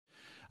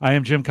I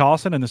am Jim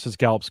Collison, and this is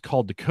Gallup's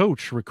Called to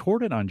Coach,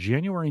 recorded on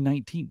January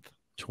 19th,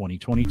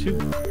 2022.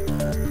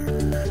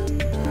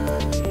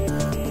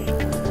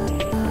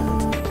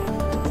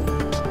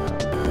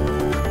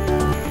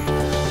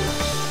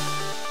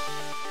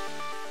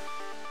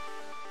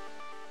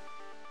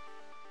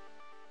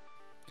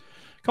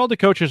 Called to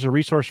Coach is a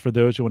resource for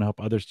those who want to help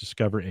others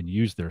discover and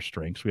use their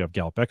strengths. We have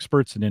Gallup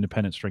experts and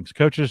independent strengths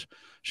coaches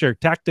share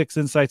tactics,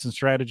 insights, and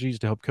strategies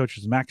to help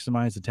coaches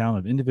maximize the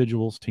talent of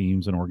individuals,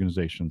 teams, and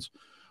organizations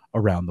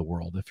around the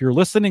world. If you're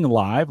listening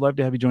live, love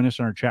to have you join us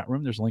in our chat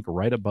room. There's a link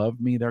right above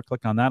me there.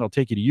 Click on that. It'll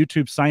take you to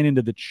YouTube. Sign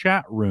into the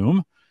chat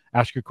room.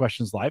 Ask your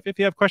questions live. If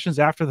you have questions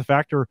after the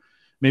fact, or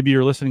maybe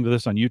you're listening to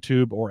this on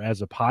YouTube or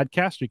as a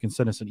podcast, you can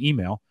send us an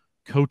email,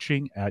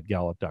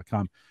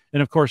 coaching@gallup.com.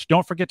 And of course,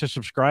 don't forget to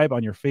subscribe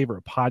on your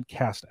favorite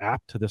podcast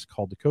app to this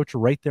Called to Coach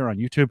right there on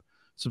YouTube.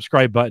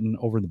 Subscribe button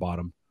over in the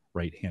bottom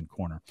right-hand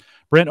corner.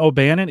 Brent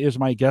O'Bannon is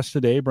my guest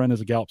today. Brent is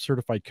a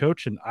Gallup-Certified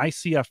Coach and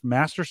ICF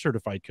Master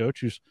Certified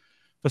Coach who's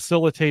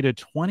facilitated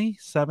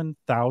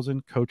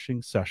 27,000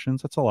 coaching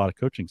sessions. That's a lot of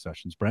coaching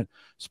sessions, Brent.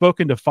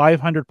 Spoken to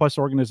 500 plus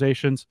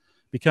organizations,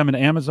 become an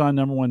Amazon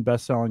 #1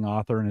 best-selling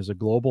author, and is a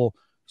global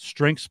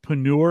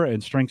Strengthspreneur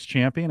and Strengths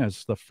Champion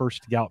as the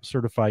first Gallup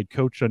certified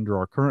coach under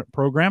our current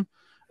program.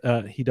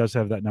 He does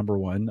have that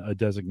 #1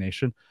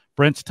 designation.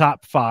 Brent's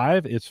top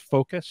 5 is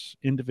focus,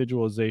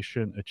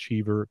 individualization,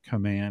 achiever,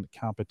 command,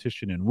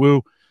 competition, and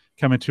woo.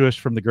 Coming to us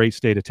from the great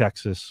state of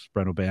Texas,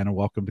 Brent O'Bannon.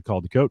 Welcome to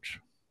Call to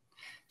Coach.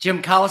 Jim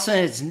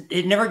Collison,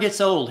 it never gets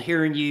old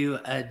hearing you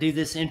do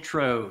this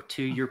intro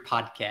to your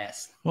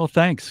podcast. Well,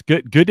 thanks.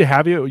 Good to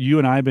have you. You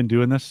and I have been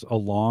doing this a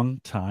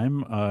long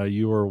time.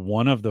 You were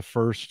one of the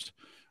first,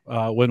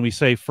 when we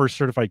say first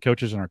certified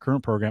coaches in our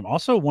current program,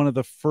 also one of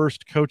the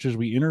first coaches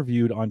we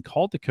interviewed on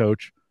Called to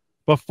Coach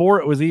before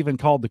it was even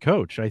called to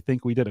Coach. I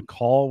think we did a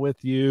call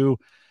with you.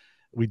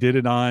 We did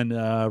it on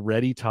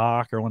Ready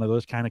Talk or one of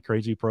those kind of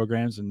crazy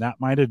programs. And that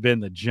might have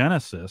been the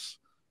genesis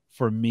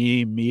for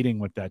me meeting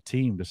with that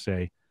team to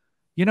say,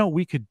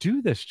 we could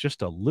do this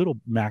just a little,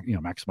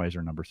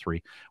 maximizer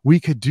 #3. We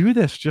could do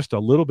this just a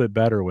little bit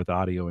better with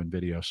audio and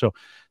video. So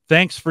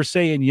thanks for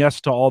saying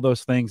yes to all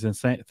those things. And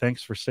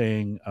thanks for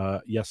saying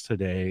yes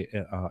today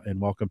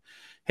and welcome.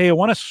 Hey, I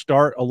want to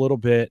start a little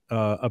bit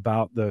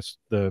about the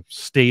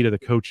state of the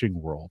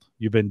coaching world.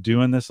 You've been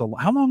doing this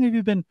how long have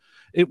you been,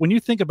 when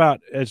you think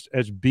about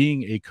as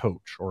being a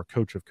coach or a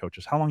coach of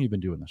coaches, how long have you been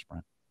doing this,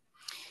 Brent?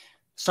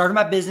 Started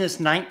my business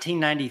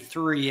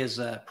 1993 as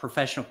a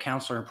professional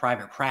counselor in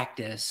private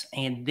practice.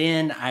 And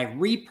then I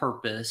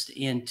repurposed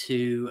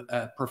into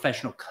a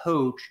professional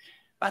coach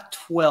about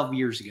 12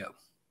 years ago.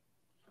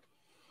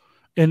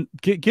 And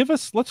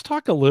let's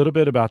talk a little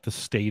bit about the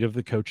state of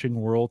the coaching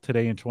world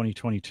today in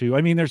 2022. I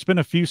mean, there's been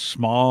a few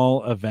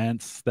small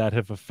events that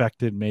have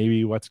affected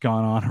maybe what's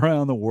gone on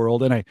around the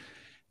world. And I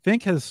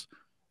think has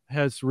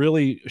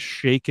really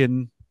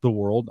shaken the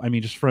world. I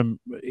mean, just from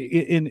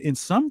in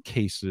some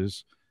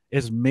cases,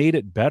 has made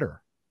it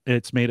better.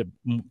 It's made it,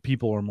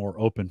 people are more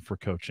open for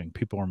coaching.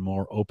 People are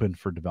more open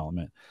for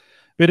development.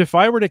 But if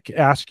I were to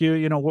ask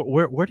you,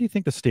 where do you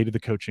think the state of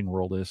the coaching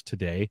world is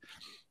today?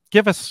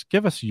 Give us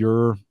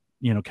your,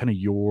 kind of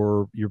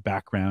your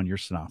background, your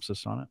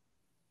synopsis on it.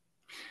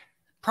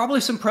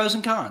 Probably some pros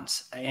and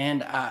cons.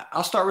 And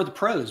I'll start with the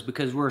pros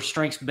because we're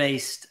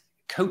strengths-based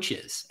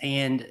coaches.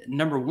 And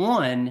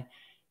 #1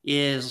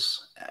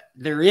 is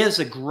there is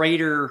a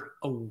greater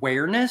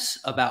awareness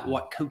about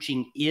what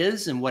coaching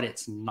is and what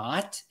it's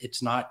not.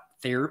 It's not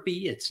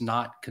therapy. It's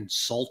not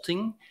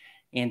consulting.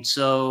 And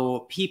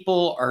so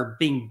people are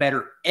being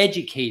better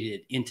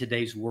educated in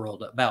today's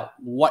world about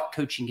what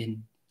coaching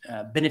can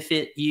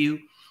benefit you.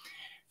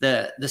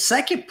 The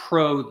second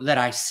pro that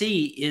I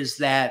see is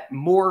that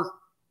more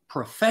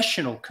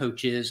professional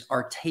coaches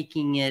are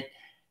taking it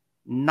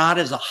not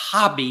as a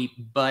hobby,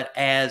 but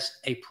as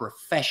a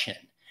profession.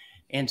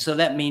 And so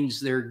that means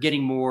they're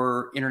getting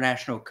more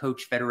International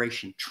Coach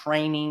Federation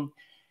training,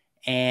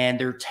 and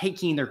they're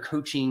taking their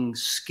coaching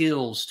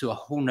skills to a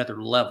whole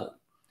nother level.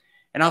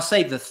 And I'll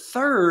say the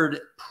third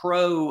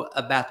pro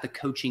about the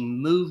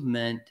coaching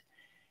movement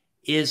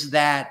is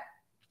that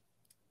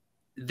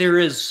there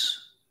is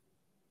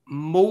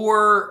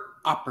more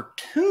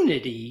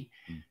opportunity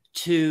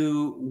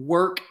to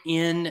work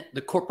in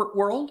the corporate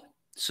world.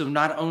 So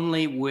not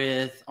only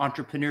with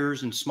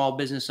entrepreneurs and small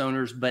business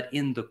owners, but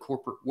in the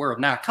corporate world.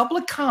 Now, a couple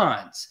of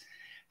cons.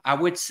 I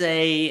would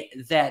say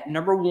that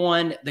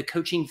 #1, the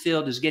coaching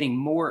field is getting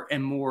more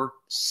and more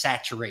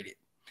saturated.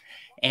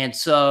 And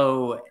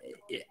so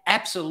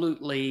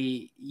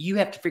absolutely, you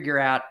have to figure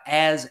out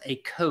as a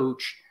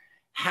coach,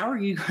 how are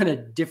you going to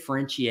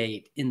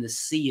differentiate in the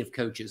sea of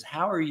coaches?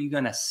 How are you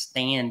going to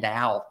stand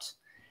out?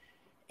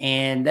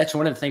 And that's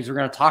one of the things we're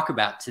going to talk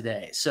about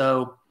today.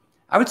 So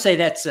I would say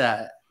that's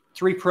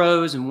 3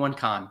 pros and 1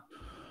 con.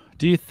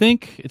 Do you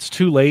think it's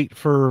too late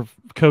for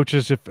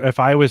coaches? If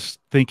I was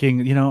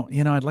thinking,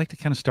 I'd like to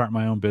kind of start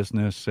my own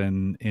business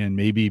and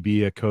maybe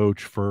be a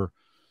coach for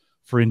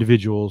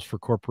individuals, for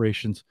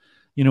corporations.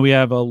 we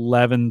have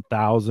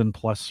 11,000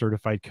 plus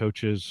certified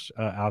coaches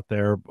out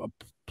there,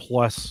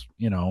 plus,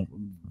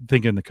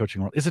 thinking in the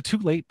coaching world. Is it too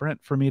late,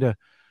 Brent, for me to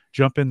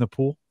jump in the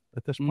pool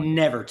at this point?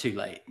 Never too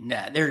late.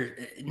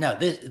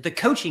 The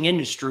coaching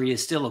industry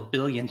is still $1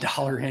 billion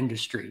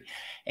industry.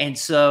 And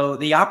so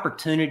the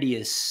opportunity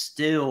is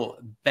still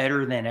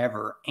better than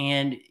ever.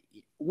 And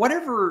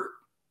whatever,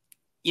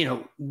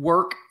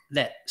 work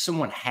that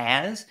someone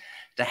has,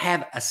 to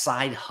have a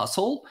side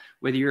hustle,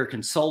 whether you're a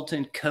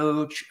consultant,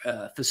 coach,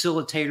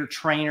 facilitator,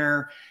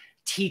 trainer,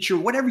 teacher,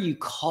 whatever you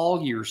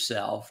call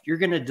yourself, you're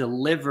going to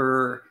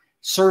deliver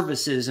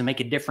services and make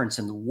a difference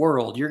in the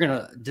world. You're going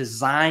to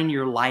design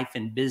your life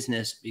and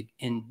business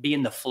and be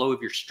in the flow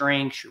of your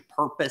strengths, your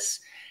purpose.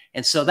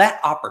 And so that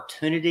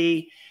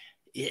opportunity,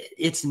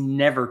 it's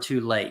never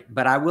too late.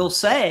 But I will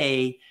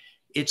say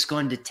it's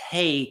going to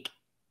take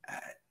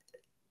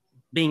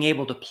being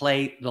able to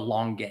play the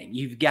long game.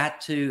 You've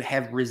got to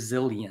have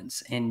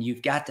resilience, and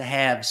you've got to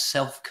have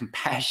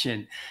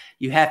self-compassion.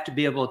 You have to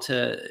be able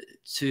to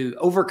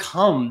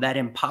overcome that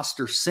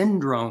imposter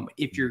syndrome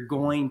if you're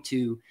going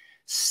to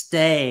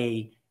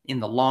stay in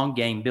the long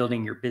game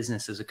building your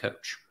business as a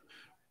coach.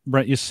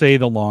 Brent, you say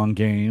the long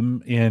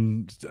game,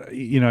 and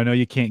I know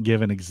you can't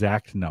give an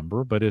exact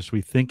number, but as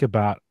we think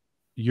about,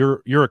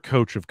 you're a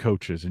coach of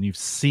coaches, and you've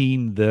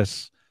seen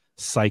this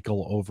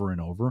cycle over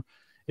and over.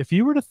 If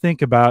you were to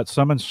think about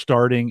someone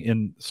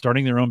starting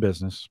their own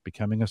business,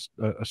 becoming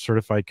a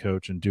certified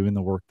coach and doing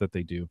the work that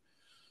they do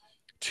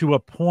to a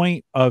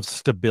point of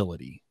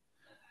stability,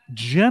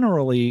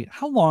 generally,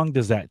 how long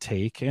does that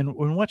take? And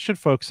what should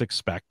folks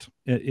expect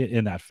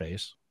in that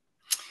phase?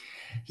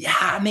 Yeah,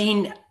 I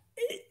mean,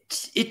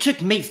 it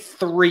took me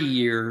 3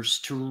 years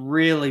to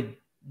really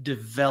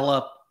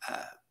develop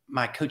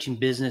my coaching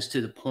business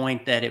to the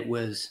point that it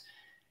was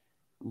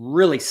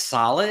really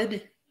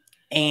solid.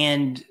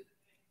 And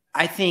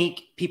I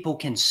think people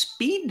can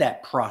speed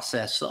that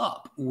process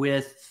up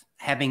with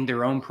having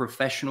their own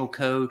professional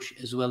coach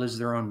as well as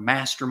their own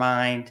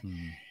mastermind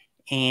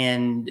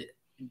and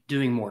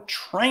doing more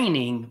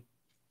training.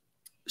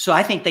 So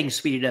I think they can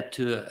speed it up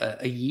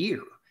to a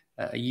year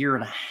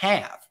and a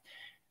half.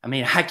 I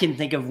mean, I can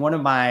think of one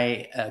of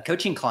my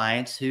coaching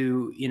clients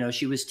who,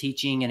 she was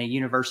teaching in a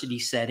university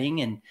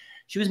setting, and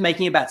she was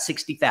making about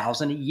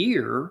 $60,000 a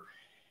year.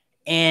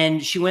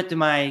 And she went to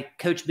my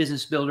Coach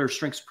Business Builder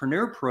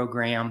Strengthspreneur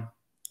program,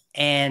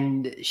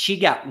 and she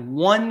got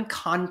one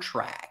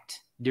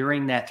contract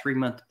during that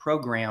 3-month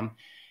program,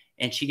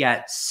 and she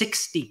got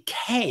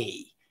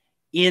 $60K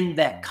in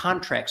that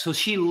contract. So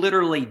she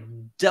literally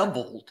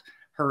doubled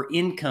her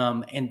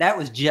income, and that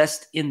was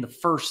just in the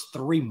first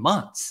 3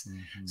 months.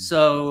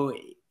 So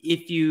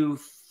if you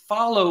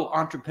follow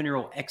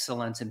entrepreneurial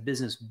excellence and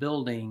business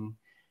building,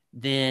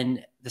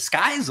 then the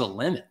sky is the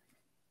limit.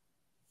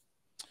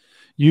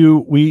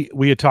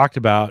 We had talked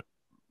about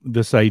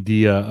this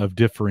idea of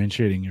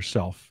differentiating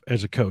yourself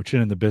as a coach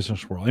and in the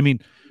business world. I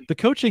mean, the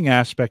coaching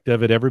aspect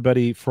of it,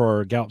 everybody, for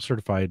our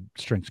Gallup-Certified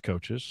Strengths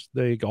Coaches,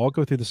 they all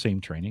go through the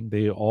same training.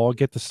 They all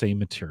get the same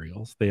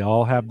materials. They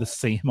all have the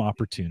same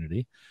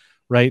opportunity,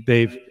 right?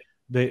 They've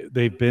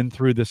been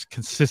through this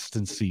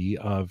consistency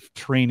of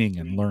training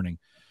and learning.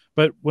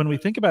 But when we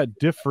think about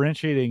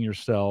differentiating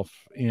yourself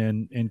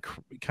in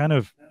kind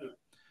of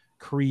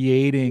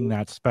creating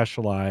that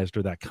specialized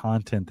or that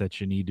content that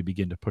you need to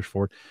begin to push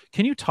forward,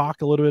 can you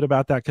talk a little bit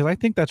about that? Because I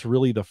think that's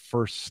really the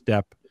first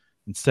step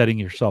in setting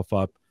yourself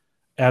up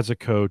as a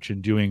coach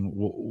and doing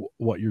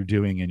what you're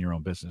doing in your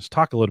own business.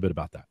 Talk a little bit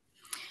about that.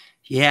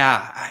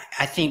 Yeah,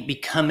 I think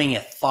becoming a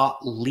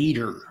thought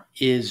leader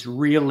is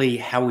really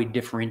how we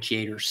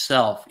differentiate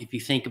ourselves. If you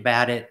think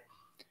about it,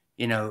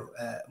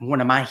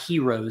 one of my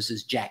heroes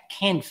is Jack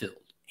Canfield.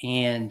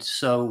 And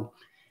so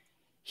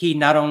he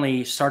not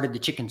only started the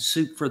Chicken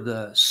Soup for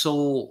the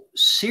Soul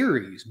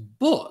series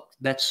book,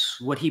 that's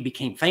what he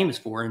became famous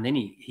for. And then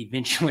he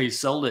eventually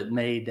sold it and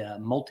made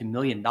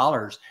multi-million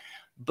dollars,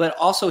 but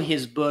also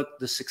his book,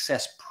 The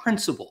Success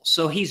Principle.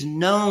 So he's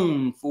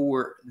known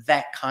for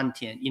that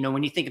content.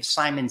 When you think of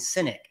Simon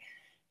Sinek,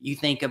 you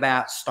think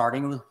about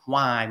starting with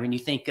why. When you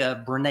think of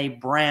Brene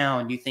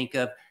Brown, you think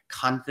of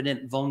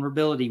confident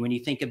vulnerability. When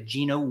you think of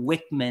Gino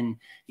Wickman,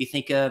 you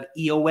think of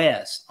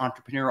EOS,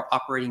 Entrepreneurial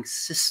Operating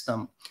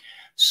System.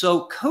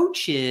 So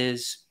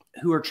coaches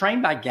who are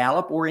trained by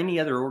Gallup or any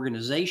other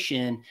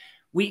organization,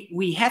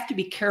 we have to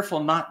be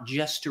careful not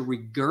just to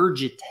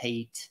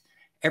regurgitate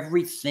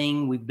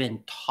everything we've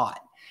been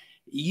taught.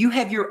 You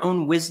have your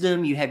own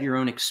wisdom. You have your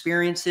own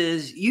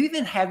experiences. You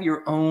even have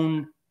your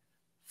own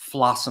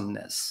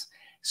flossomeness.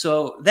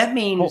 So that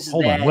means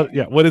hold on.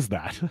 What is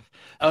that?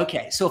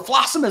 Okay. So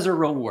flossom is a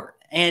real word.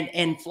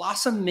 And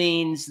flossom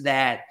means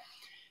that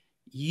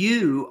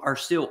you are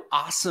still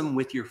awesome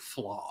with your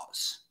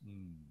flaws.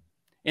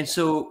 And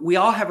so we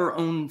all have our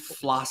own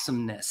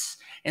flossomness.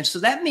 And so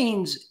that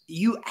means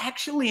you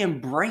actually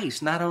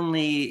embrace not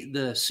only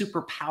the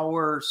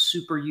superpower,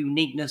 super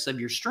uniqueness of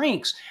your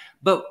strengths,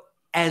 but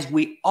as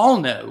we all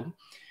know,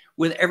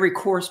 with every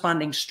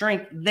corresponding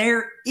strength,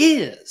 there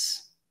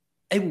is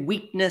a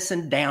weakness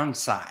and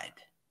downside.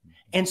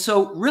 And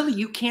so really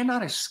you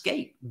cannot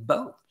escape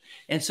both.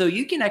 And so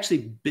you can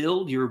actually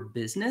build your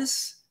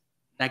business.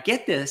 Now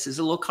get this, is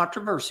a little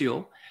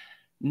controversial,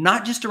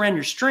 not just around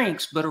your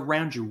strengths, but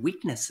around your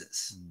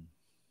weaknesses,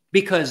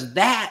 because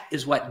that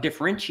is what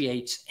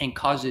differentiates and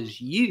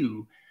causes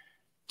you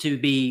to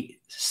be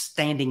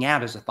standing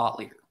out as a thought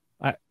leader.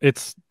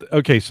 It's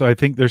okay. So I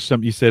think there's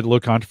some, you said a little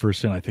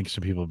controversy, and I think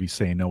some people will be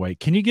saying, no way.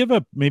 Can you give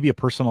maybe a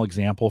personal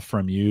example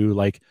from you,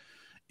 like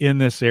in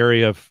this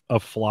area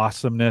of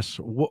flossomeness?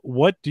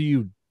 What are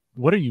you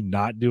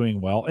not doing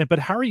well? But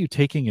how are you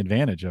taking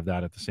advantage of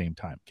that at the same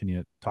time? Can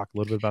you talk a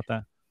little bit about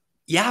that?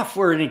 Yeah.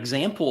 For an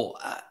example,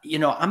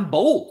 I'm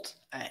bold,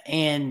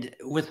 and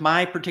with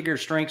my particular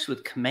strengths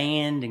with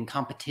command and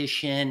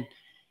competition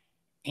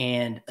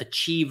and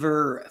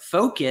achiever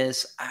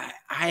focus,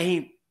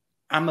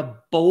 I'm a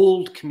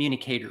bold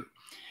communicator.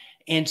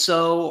 And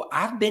so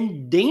I've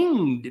been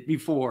dinged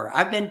before.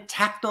 I've been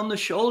tapped on the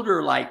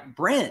shoulder like,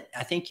 Brent,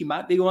 I think you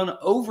might be going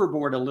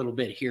overboard a little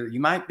bit here. You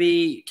might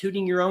be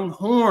tooting your own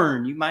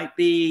horn. You might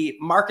be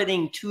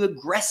marketing too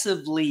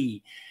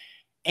aggressively.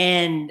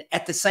 And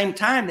at the same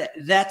time,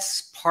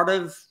 that's part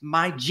of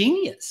my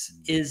genius,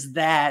 is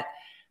that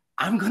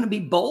I'm going to be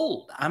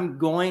bold. I'm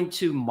going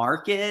to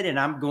market and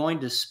I'm going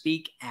to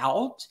speak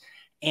out.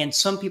 And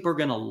some people are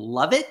going to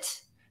love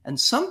it, and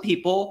some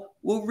people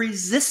will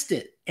resist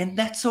it. And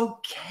that's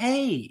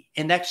okay.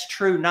 And that's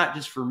true not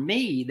just for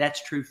me,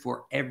 that's true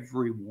for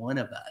every one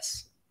of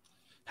us.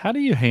 How do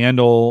you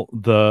handle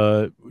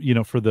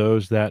for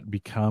those that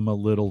become a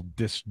little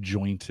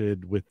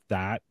disjointed with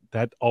that?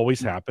 That always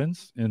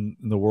happens in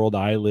the world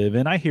I live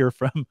in. I hear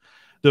from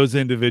those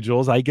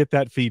individuals. I get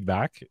that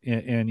feedback,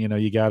 and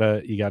you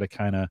gotta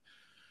kind of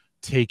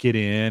take it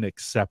in,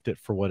 accept it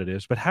for what it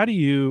is. But how do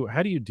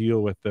you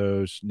deal with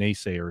those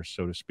naysayers,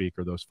 so to speak,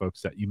 or those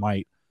folks that you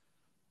might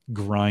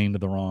grind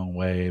the wrong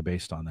way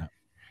based on that?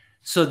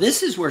 So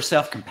this is where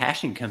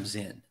self-compassion comes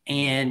in.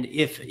 And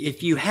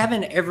if you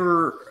haven't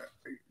ever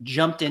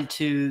jumped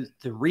into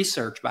the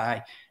research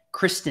by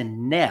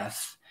Kristen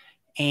Neff,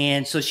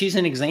 and so she's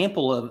an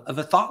example of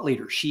a thought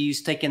leader.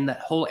 She's taken that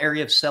whole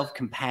area of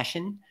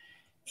self-compassion,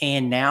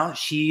 and now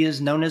she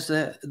is known as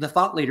the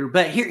thought leader.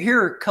 But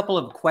here are a couple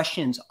of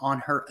questions on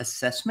her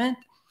assessment.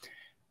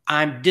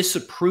 I'm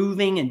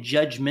disapproving and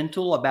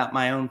judgmental about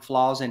my own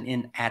flaws and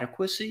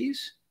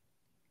inadequacies.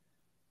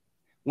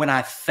 When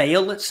I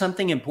fail at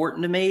something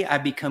important to me, I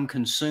become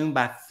consumed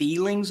by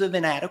feelings of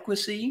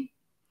inadequacy.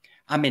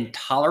 I'm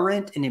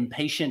intolerant and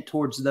impatient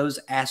towards those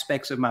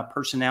aspects of my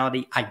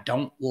personality I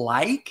don't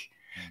like.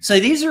 So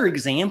these are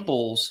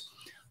examples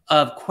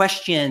of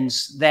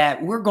questions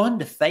that we're going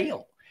to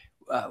fail.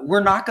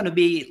 We're not going to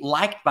be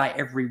liked by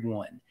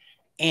everyone.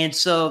 And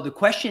so the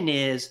question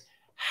is,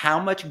 how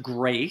much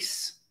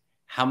grace,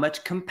 how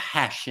much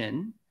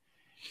compassion,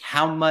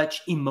 how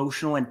much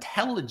emotional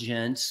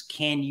intelligence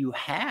can you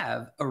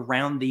have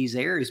around these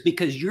areas?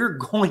 Because you're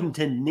going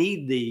to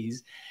need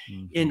these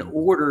in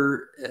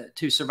order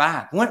to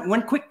survive.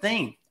 One quick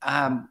thing,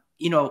 I'll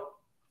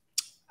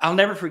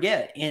never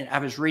forget. And I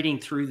was reading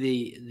through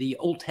the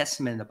Old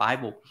Testament in the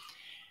Bible,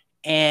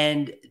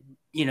 and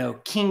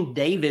King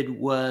David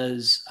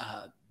was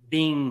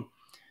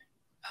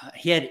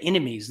he had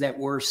enemies that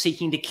were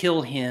seeking to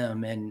kill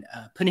him and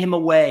put him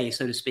away,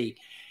 so to speak.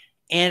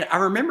 And I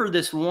remember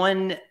this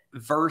one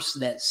verse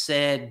that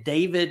said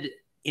David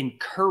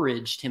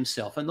encouraged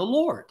himself in the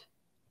Lord.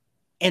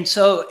 And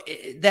so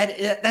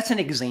that's an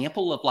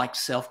example of like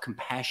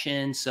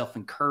self-compassion,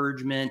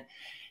 self-encouragement.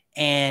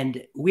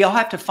 And we all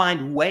have to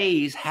find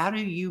ways. How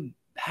do you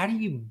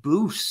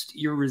boost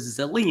your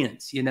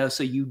resilience,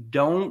 so you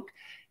don't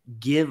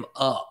give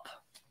up?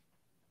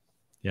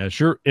 Yeah,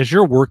 sure. As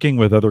you're working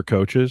with other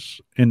coaches,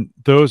 and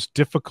those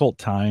difficult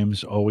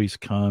times always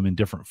come in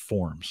different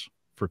forms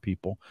for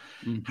people.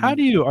 How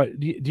do you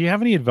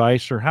have any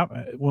advice, or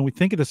when we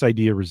think of this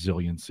idea of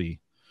resiliency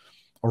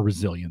or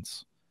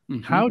resilience,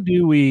 do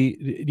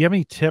you have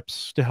any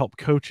tips to help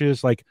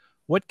coaches? Like,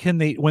 what can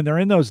they, when they're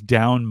in those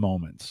down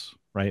moments,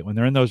 right? When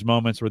they're in those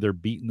moments where they're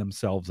beating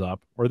themselves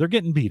up or they're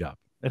getting beat up,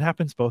 it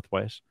happens both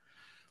ways.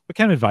 What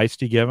kind of advice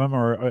do you give them?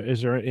 Or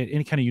is there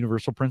any kind of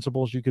universal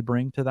principles you could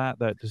bring to that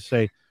to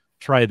say,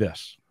 try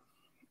this?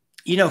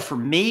 For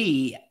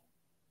me,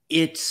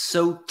 it's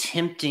so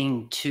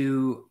tempting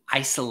to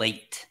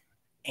isolate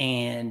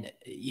and,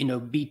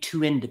 be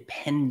too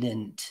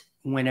independent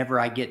whenever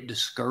I get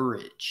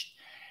discouraged.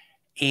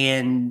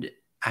 And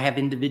I have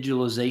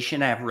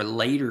individualization. I have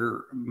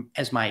relator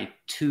as my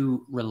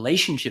 2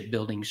 relationship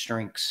building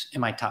strengths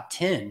in my top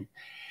 10.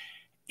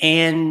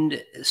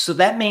 And so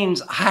that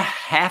means I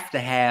have to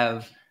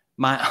have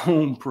my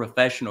own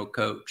professional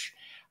coach.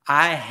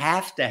 I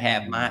have to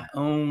have my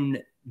own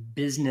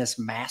business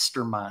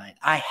mastermind.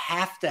 I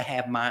have to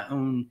have my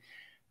own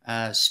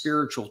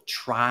spiritual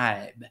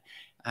tribe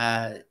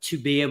to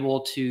be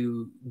able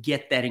to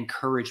get that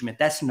encouragement.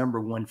 That's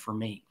number one for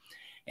me.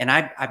 And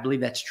I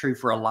believe that's true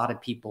for a lot of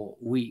people.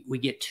 We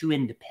get too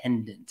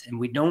independent and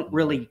we don't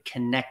really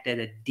connect at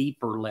a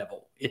deeper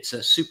level. It's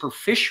a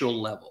superficial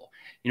level.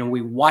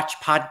 we watch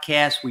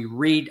podcasts, we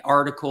read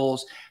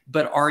articles,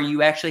 but are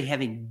you actually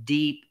having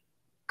deep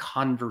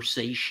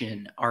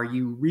conversation? Are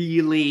you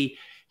really,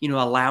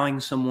 allowing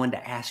someone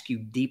to ask you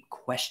deep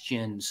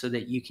questions so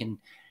that you can,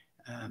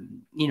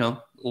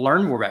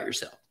 learn more about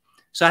yourself?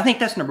 So I think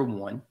that's number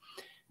one.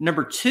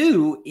 Number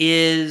two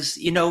is,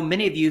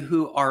 many of you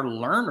who are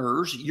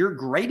learners, you're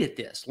great at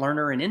this,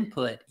 learner and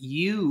input.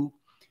 You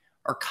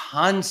are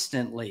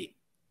constantly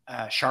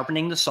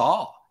sharpening the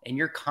saw, and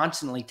you're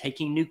constantly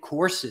taking new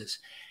courses.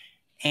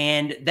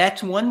 And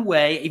that's one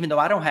way, even though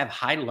I don't have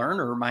high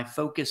learner, my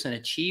focus and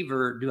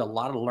achiever do a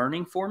lot of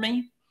learning for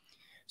me.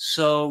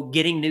 So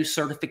getting new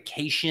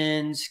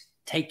certifications,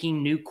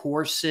 taking new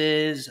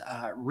courses,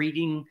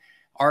 reading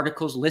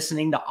articles,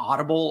 listening to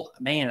Audible.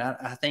 Man,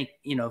 I think,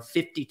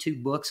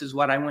 52 books is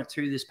what I went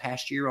through this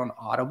past year on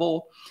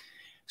Audible.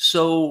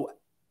 So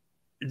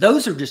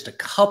those are just a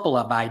couple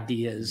of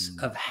ideas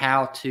of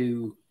how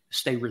to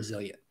stay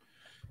resilient.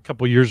 A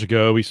couple of years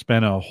ago, we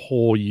spent a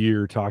whole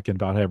year talking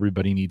about how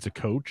everybody needs a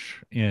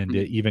coach, and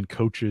even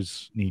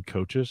coaches need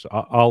coaches.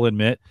 I'll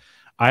admit,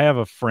 I have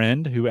a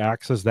friend who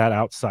acts as that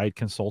outside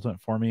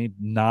consultant for me,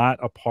 not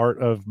a part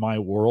of my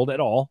world at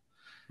all.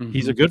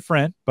 He's a good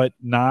friend, but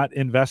not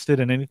invested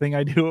in anything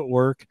I do at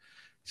work.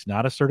 He's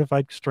not a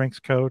certified strengths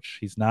coach.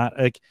 He's not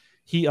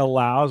he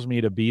allows me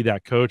to be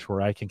that coach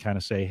where I can kind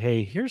of say,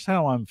 hey, here's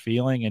how I'm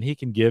feeling. And he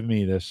can give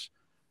me this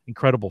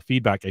incredible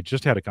feedback. I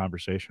just had a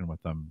conversation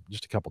with him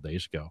just a couple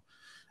days ago.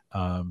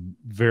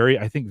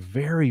 I think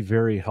very,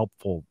 very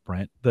helpful,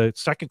 Brent. The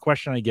second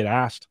question I get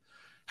asked,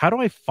 how do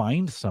I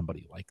find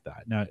somebody like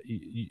that? Now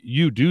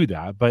you do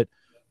that, but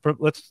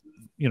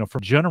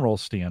from general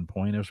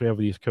standpoint, as we have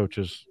these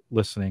coaches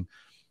listening,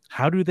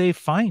 how do they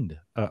find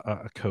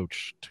a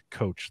coach to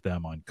coach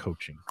them on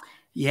coaching?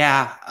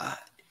 Yeah.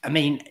 I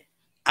mean,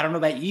 I don't know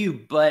about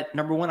you, but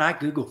number one, I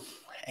Google.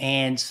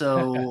 And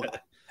so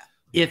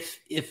if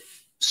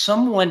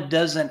someone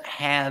doesn't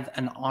have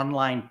an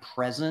online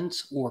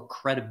presence or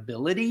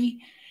credibility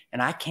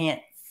and I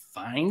can't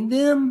find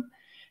them,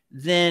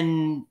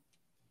 then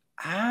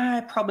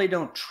I probably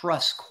don't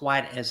trust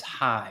quite as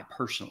high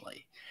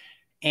personally.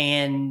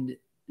 And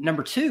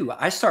number two,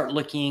 I start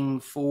looking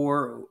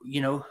for,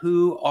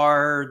 who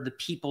are the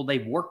people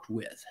they've worked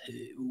with?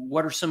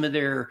 What are some of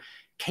their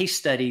case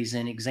studies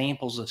and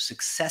examples of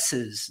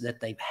successes that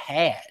they've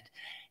had?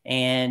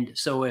 And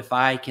so if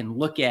I can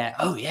look at,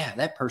 oh yeah,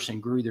 that person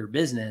grew their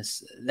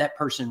business, that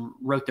person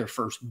wrote their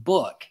first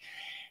book,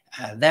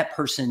 that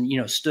person,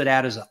 stood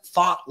out as a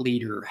thought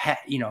leader,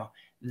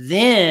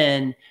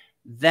 then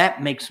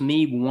that makes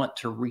me want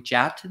to reach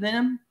out to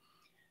them.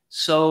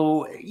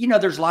 So,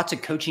 there's lots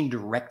of coaching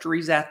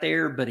directories out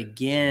there, but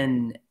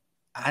again,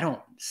 I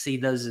don't see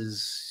those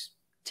as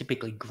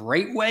typically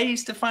great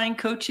ways to find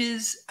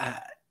coaches.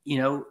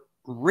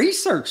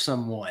 Research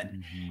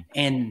someone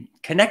and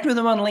connect with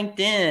them on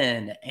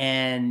LinkedIn,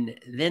 and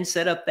then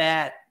set up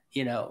that,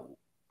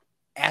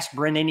 ask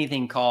Brent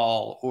anything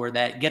call, or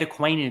that get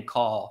acquainted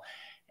call,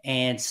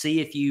 and see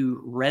if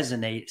you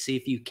resonate, see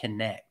if you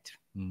connect.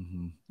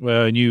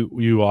 Well, and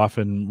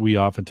we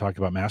often talk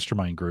about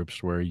mastermind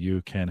groups where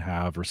you can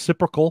have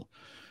reciprocal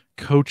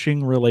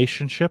coaching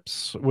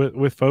relationships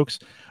with folks.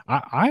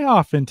 I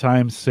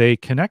oftentimes say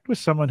connect with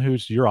someone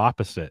who's your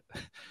opposite.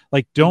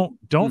 Like don't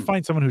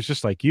find someone who's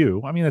just like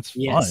you. I mean, that's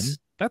fun.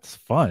 That's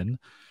fun.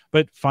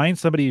 But find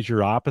somebody who's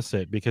your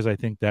opposite, because I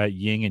think that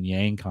yin and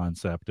yang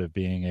concept of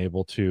being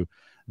able to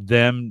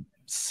them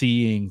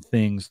seeing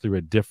things through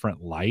a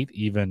different light,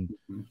 even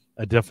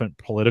a different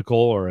political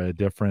or a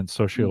different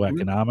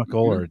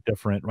socioeconomical or a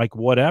different, like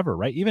whatever,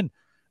 right? Even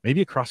maybe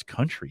across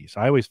countries.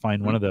 I always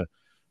find one of the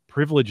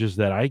privileges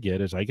that I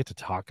get is I get to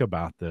talk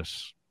about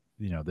this,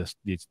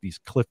 these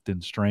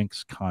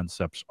CliftonStrengths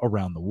concepts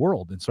around the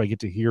world. And so I get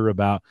to hear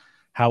about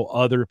how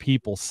other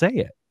people say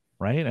it,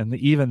 right? And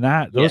even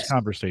those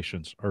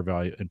conversations are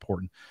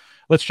important.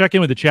 Let's check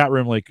in with the chat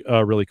room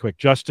really quick.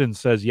 Justin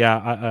says,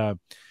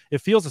 it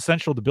feels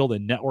essential to build a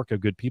network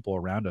of good people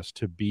around us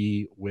to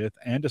be with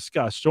and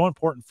discuss. So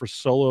important for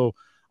solo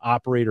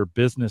operator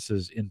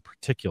businesses in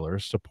particular.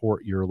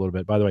 Support your a little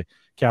bit. By the way,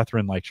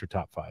 Catherine likes your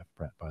top 5,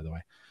 Brent, by the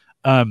way.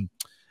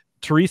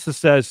 Teresa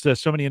says,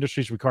 so many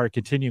industries require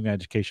continuing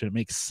education. It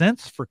makes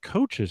sense for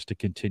coaches to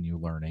continue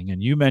learning.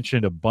 And you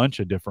mentioned a bunch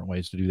of different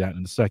ways to do that.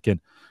 In a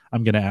second,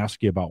 I'm going to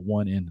ask you about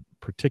one in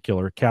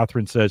particular.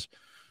 Catherine says,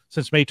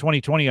 since May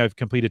 2020, I've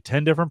completed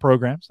 10 different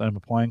programs. I'm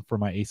applying for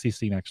my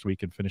ACC next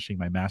week and finishing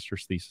my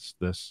master's thesis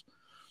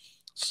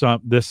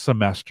this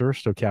semester.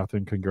 So,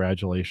 Catherine,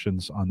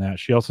 congratulations on that.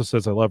 She also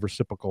says, I love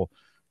reciprocal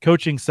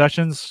coaching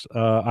sessions.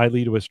 I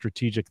lead with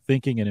strategic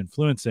thinking and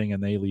influencing,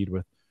 and they lead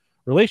with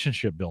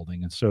relationship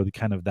building. And so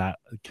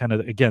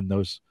again,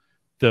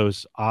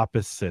 those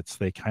opposites,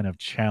 they kind of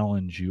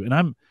challenge you.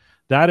 And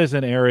that is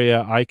an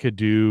area I could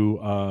do,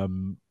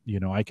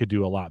 I could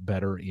do a lot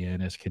better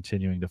in, is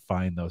continuing to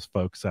find those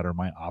folks that are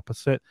my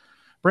opposite.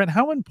 Brent,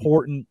 how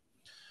important,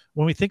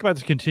 when we think about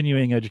this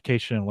continuing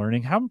education and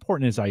learning, how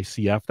important is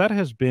ICF? That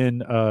has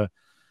been,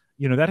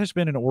 that has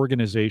been an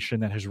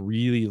organization that has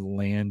really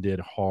landed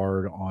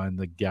hard on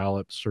the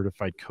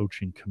Gallup-Certified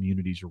Coaching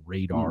community's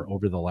radar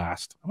over the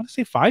last, I want to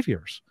say 5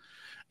 years.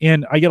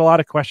 And I get a lot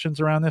of questions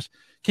around this.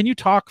 Can you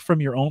talk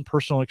from your own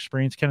personal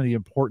experience, kind of the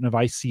importance of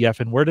ICF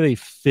and where do they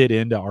fit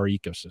into our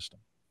ecosystem?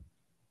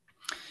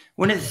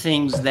 One of the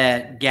things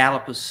that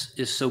Gallup is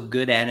so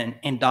good at,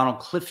 and Donald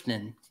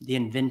Clifton, the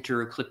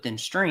inventor of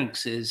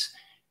CliftonStrengths, is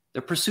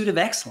the pursuit of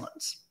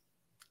excellence.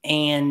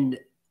 And,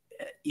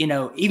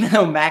 even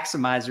though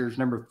Maximizer is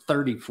number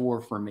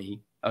 34 for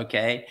me,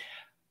 okay,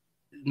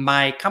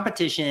 my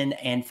competition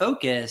and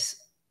focus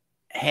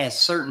has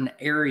certain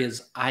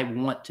areas I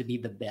want to be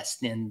the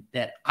best in,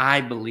 that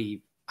I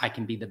believe I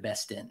can be the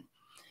best in.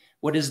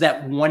 What is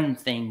that one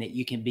thing that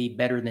you can be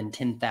better than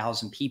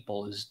 10,000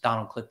 people, as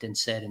Donald Clifton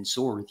said, and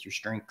soar with your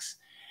strengths?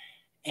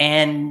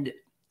 And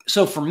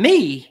so for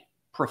me,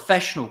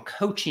 professional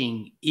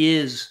coaching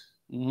is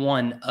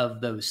one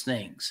of those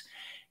things.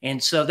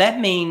 And so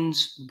that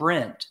means,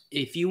 Brent,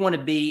 if you want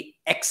to be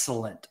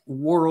excellent,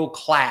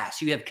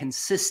 world-class, you have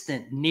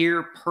consistent,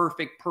 near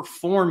perfect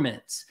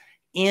performance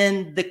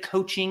in the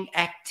coaching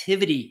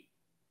activity,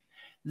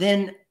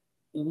 then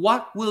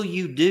what will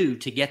you do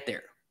to get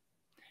there?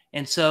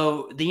 And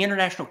so the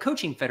International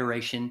Coaching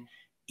Federation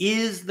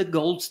is the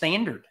gold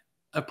standard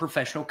of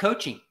professional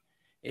coaching.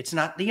 It's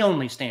not the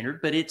only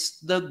standard, but it's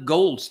the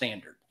gold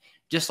standard.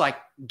 Just like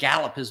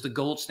Gallup is the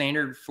gold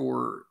standard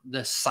for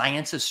the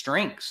science of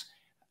strengths,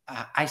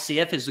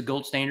 ICF is the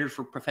gold standard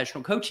for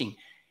professional coaching.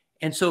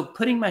 And so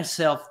putting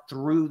myself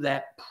through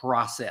that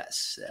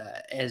process,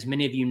 as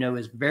many of you know,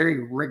 is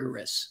very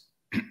rigorous.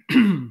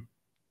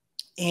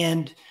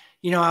 And,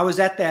 I was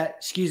at that,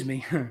 excuse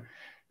me,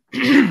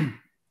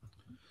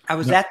 I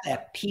was at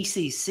that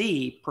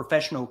PCC,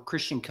 professional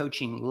Christian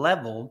coaching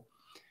level,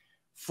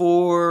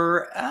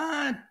 for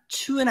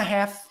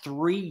 2.5,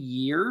 3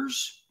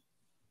 years.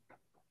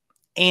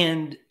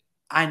 And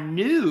I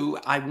knew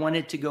I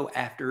wanted to go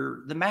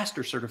after the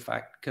master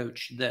certified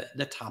coach,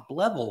 the top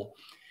level.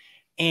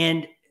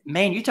 And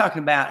man, you're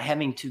talking about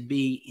having to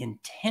be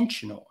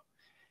intentional.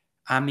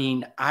 I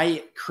mean,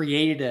 I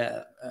created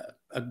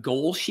a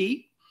goal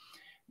sheet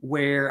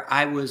where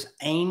I was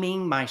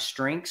aiming my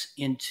strengths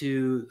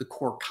into the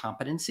core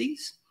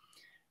competencies.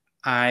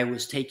 I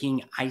was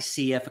taking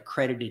ICF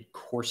accredited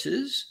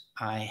courses.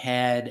 I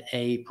had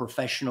a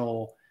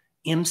professional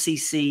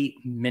MCC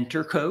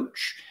mentor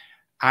coach.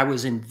 I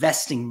was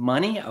investing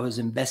money. I was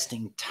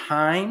investing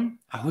time.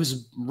 I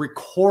was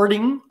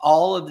recording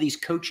all of these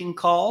coaching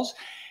calls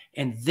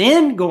and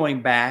then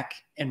going back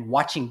and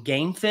watching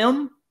game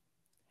film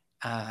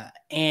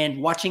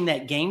and watching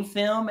that game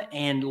film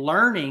and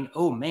learning,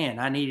 oh man,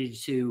 I needed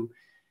to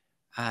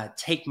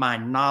take my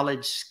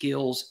knowledge,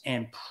 skills,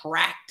 and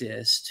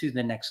practice to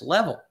the next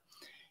level.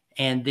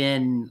 And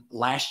then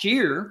last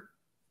year,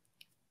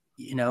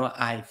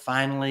 I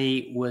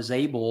finally was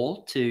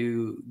able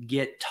to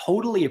get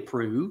totally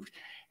approved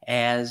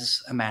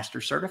as a master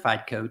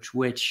certified coach,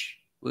 which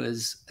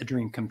was a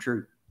dream come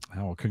true.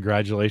 Oh,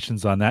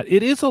 congratulations on that.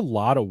 It is a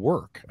lot of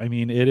work. I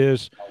mean, it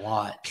is a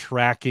lot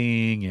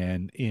tracking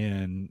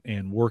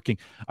and working.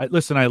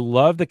 Listen, I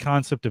love the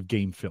concept of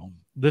game film.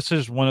 This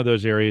is one of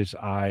those areas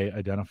I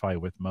identify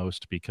with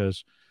most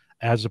because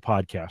as a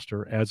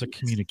podcaster, as a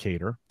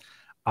communicator,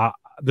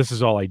 this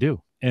is all I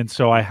do. And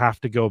so I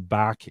have to go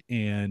back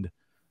and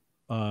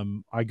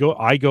I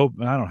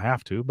don't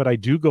have to, but I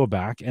do go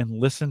back and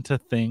listen to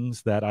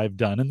things that I've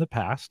done in the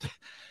past,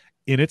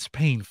 and it's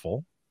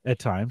painful at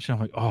times. I'm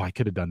like, oh, I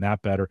could have done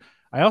that better.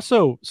 I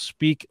also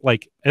speak,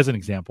 like, as an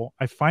example,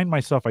 I find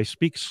myself, I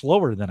speak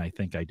slower than I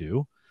think I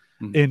do.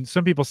 Mm-hmm. And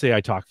some people say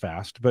I talk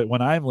fast, but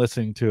when I'm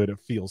listening to it, it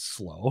feels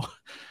slow.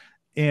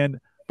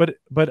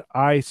 But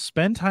I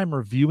spend time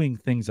reviewing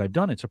things I've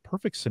done. It's a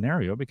perfect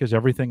scenario because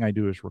everything I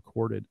do is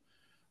recorded.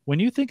 When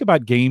you think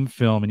about game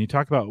film and you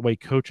talk about the way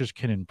coaches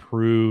can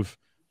improve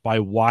by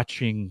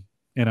watching,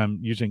 and I'm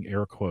using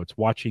air quotes,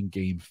 watching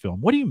game film,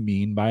 what do you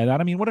mean by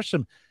that? I mean, what are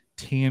some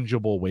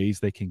tangible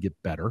ways they can get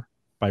better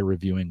by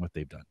reviewing what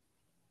they've done?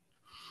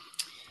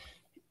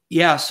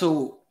 Yeah.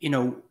 So,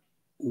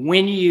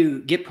 when you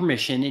get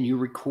permission and you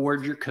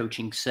record your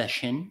coaching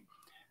session,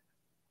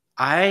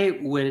 I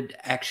would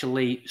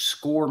actually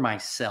score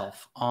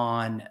myself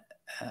on,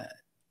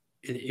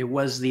 it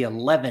was the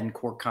 11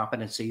 core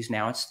competencies.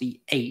 Now it's the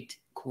 8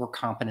 core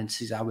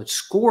competencies. I would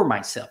score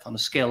myself on a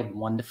scale of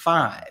 1 to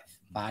 5,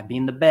 5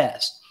 being the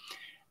best.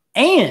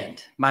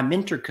 And my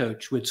mentor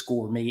coach would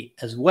score me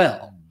as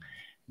well.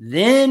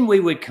 Then we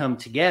would come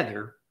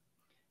together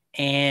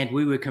and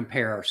we would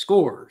compare our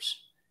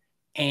scores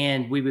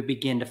and we would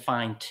begin to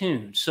fine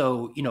tune.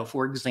 So,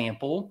 for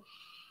example,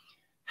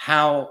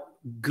 how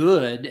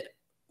good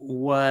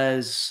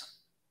was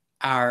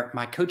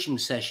my coaching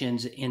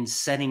sessions in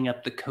setting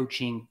up the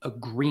coaching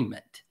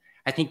agreement?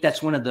 I think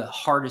that's one of the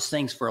hardest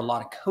things for a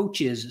lot of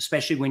coaches,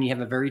 especially when you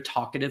have a very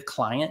talkative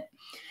client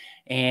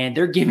and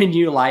they're giving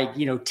you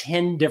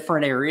 10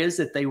 different areas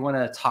that they want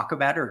to talk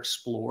about or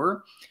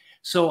explore.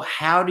 So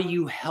how do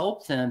you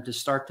help them to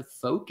start to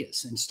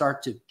focus and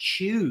start to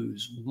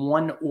choose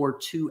one or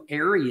two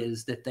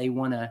areas that they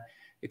want to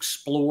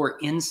explore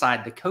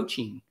inside the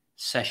coaching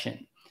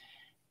session?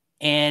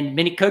 And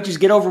many coaches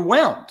get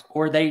overwhelmed,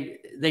 or they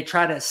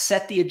try to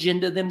set the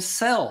agenda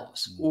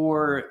themselves,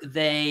 or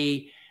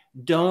they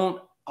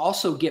don't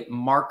also get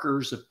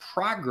markers of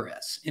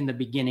progress in the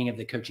beginning of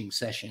the coaching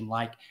session.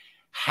 Like,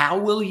 how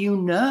will you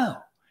know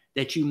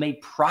that you made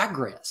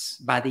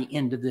progress by the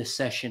end of this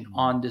session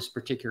on this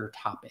particular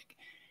topic?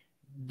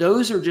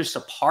 Those are just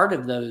a part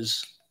of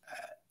those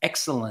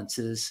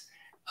excellences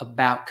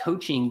about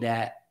coaching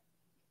that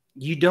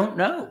you don't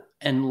know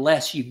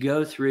unless you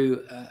go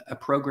through a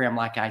program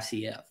like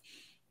ICF.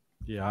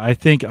 Yeah, I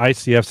think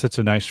ICF sets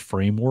a nice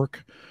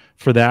framework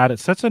for that. It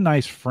sets a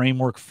nice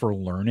framework for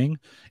learning.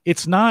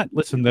 It's not,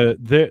 listen,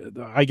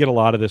 I get a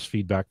lot of this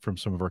feedback from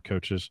some of our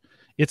coaches.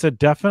 It's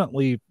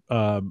definitely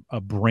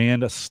a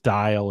brand, a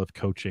style of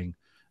coaching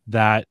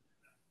that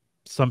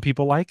some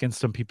people like and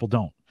some people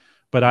don't.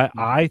 But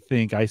I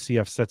think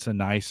ICF sets a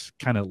nice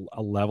kind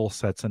of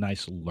sets a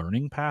nice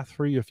learning path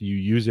for you if you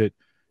use it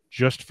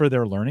just for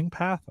their learning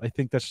path. I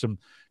think that's some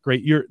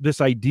great,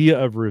 this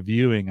idea of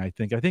reviewing. I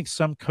think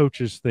some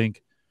coaches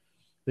think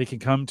they can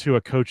come to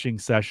a coaching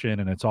session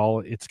and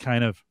it's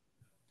kind of,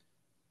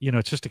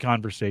 it's just a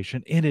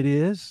conversation, and it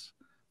is,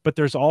 but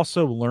there's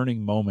also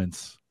learning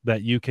moments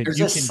that you can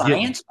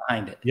science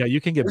behind it. Yeah,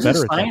 you can get better.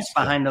 There's a science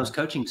behind those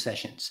coaching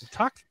sessions.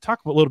 Talk a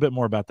little bit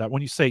more about that.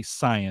 When you say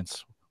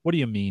science, what do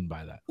you mean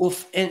by that? Well,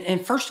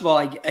 and first of all,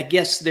 I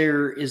guess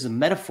there is a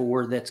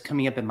metaphor that's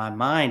coming up in my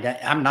mind.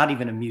 I'm not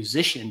even a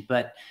musician,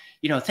 but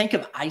think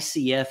of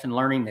ICF and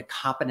learning the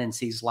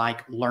competencies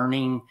like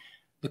learning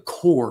the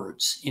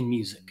chords in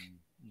music.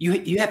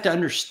 You have to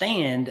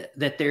understand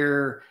that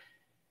there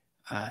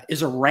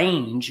is a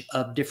range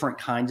of different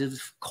kinds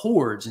of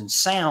chords and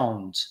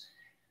sounds,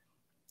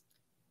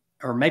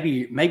 or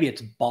maybe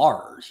it's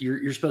bars.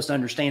 You're supposed to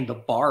understand the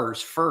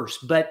bars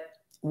first, but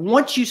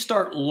once you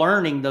start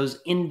learning those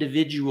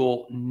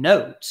individual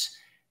notes,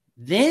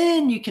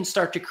 then you can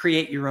start to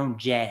create your own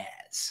jazz.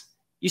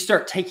 You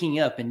start taking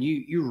up and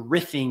you're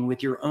riffing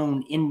with your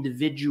own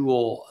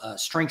individual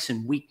strengths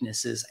and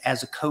weaknesses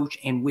as a coach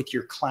and with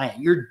your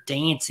client. You're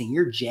dancing,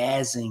 you're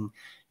jazzing,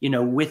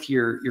 with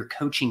your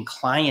coaching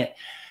client.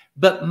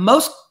 But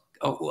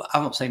I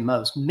won't say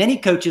most, many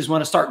coaches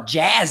want to start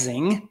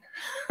jazzing,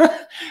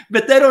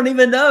 but they don't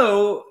even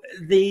know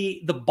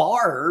the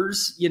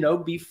bars,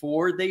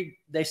 before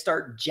they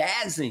start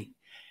jazzing.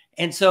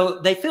 And so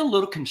they feel a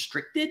little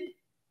constricted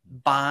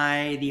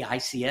by the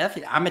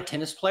ICF. I'm a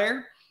tennis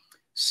player,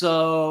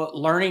 so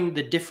learning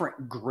the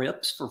different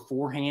grips for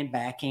forehand,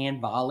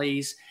 backhand,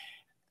 volleys,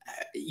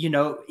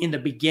 in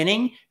the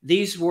beginning,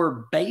 these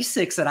were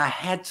basics that I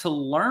had to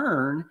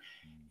learn.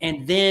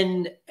 And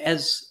then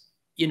as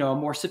a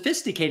more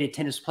sophisticated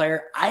tennis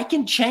player, I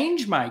can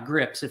change my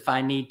grips if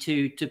I need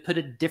to put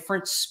a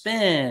different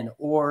spin,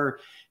 or,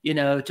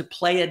 to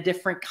play a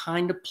different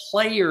kind of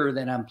player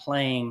that I'm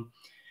playing.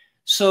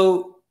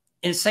 So,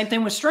 and same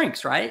thing with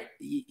strengths, right?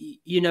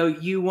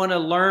 You want to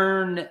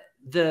learn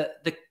the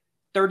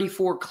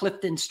 34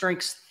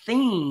 CliftonStrengths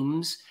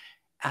themes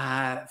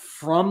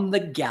from the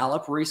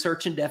Gallup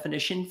research and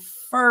definition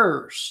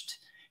first.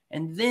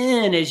 And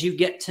then as you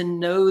get to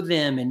know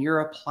them and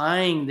you're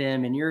applying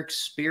them and you're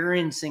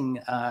experiencing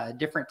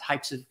different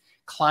types of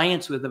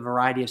clients with a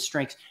variety of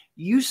strengths,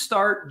 you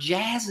start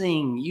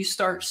jazzing, you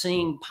start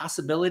seeing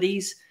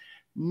possibilities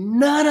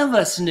none of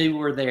us knew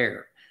were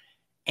there.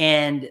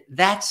 And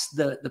that's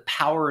the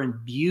power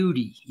and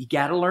beauty. You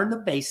got to learn the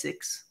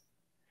basics,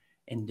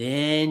 and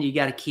then you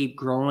got to keep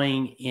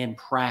growing in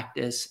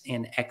practice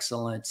and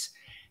excellence.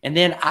 And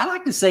then I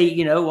like to say,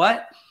 you know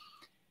what?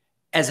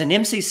 As an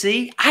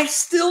MCC, I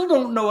still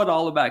don't know it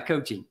all about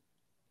coaching.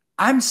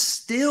 I'm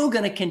still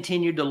going to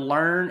continue to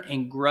learn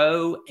and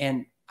grow.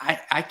 And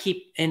I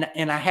keep, and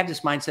I have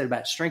this mindset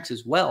about strengths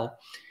as well,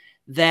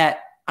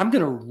 that I'm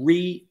going to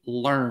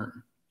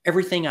relearn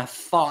everything I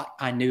thought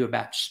I knew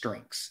about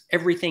strengths,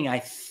 everything I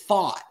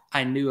thought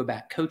I knew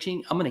about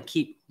coaching. I'm going to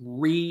keep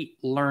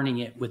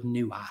relearning it with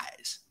new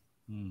eyes.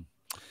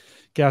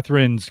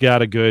 Catherine's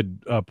got a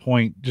good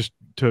point. Just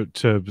to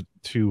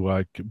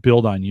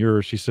build on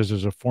yours, she says,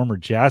 as a former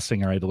jazz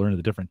singer, I had to learn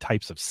the different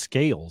types of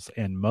scales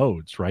and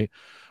modes, right?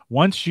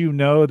 Once you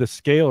know the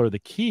scale or the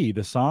key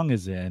the song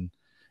is in,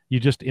 you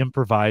just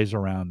improvise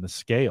around the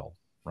scale,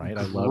 right?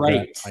 I love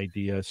that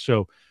idea.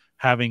 So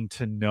having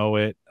to know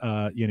it,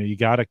 you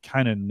got to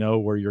kind of know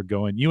where you're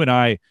going. You and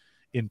I,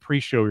 in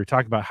pre-show, we were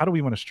talking about how do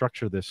we want to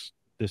structure this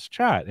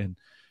chat, and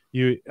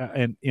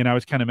I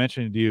was kind of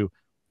mentioning to you,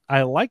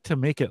 I like to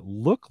make it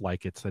look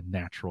like it's a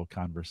natural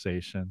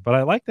conversation, but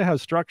I like to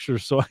have structure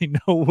so I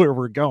know where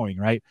we're going,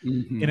 right?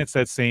 Mm-hmm. And it's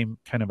that same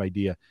kind of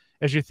idea.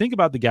 As you think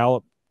about the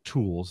Gallup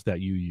tools that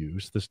you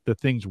use, the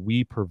things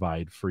we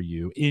provide for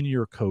you in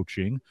your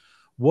coaching,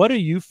 what do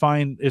you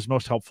find is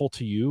most helpful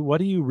to you? What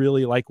do you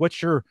really like?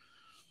 What's your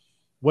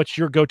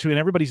go-to? And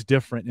everybody's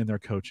different in their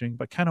coaching,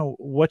 but kind of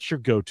what's your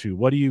go-to?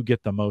 What do you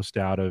get the most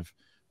out of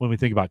when we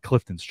think about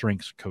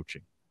CliftonStrengths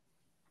coaching?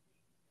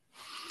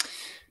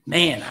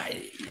 Man,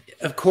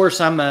 of course,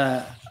 I'm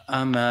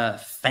a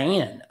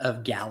fan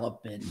of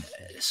Gallup, and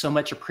so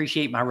much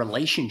appreciate my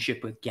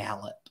relationship with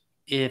Gallup.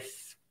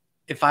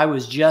 If I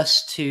was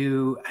just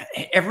to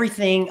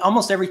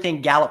almost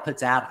everything Gallup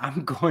puts out,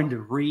 I'm going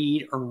to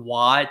read or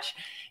watch.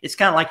 It's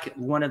kind of like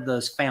one of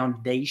those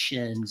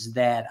foundations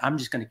that I'm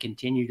just going to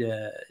continue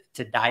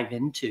to dive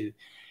into.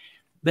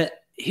 But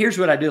here's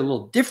what I do a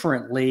little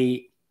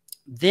differently.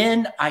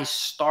 Then I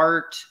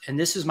start, and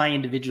this is my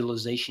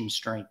individualization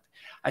strength.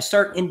 I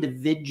start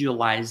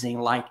individualizing,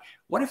 like,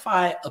 what if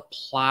I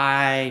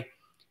apply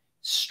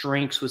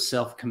strengths with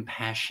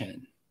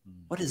self-compassion?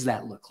 What does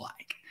that look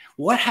like?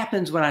 What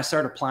happens when I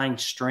start applying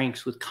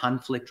strengths with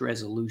conflict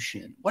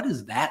resolution? What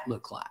does that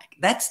look like?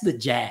 That's the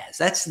jazz.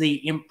 That's the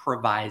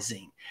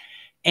improvising.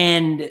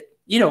 And,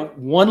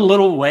 one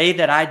little way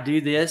that I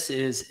do this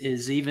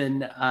is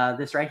even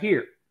this right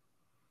here.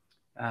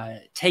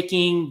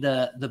 Taking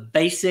the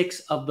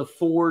basics of the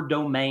 4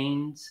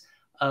 domains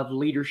of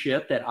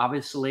leadership that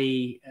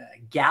obviously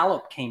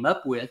Gallup came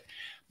up with,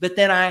 but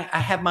then I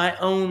have my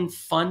own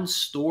fun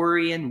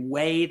story and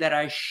way that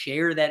I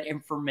share that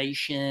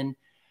information.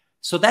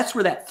 So that's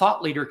where that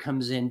thought leader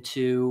comes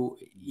into,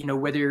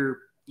 whether,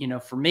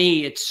 for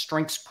me, it's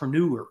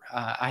Strengthspreneur.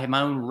 I have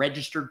my own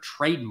registered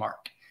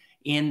trademark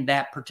in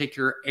that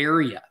particular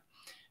area,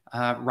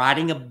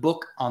 writing a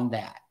book on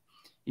that.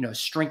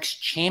 Strengths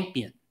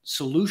Champion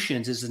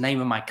Solutions is the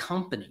name of my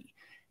company.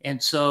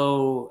 And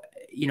so,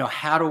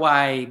 how do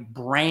I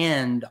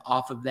brand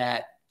off of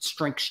that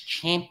Strengths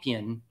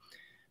Champion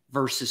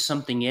versus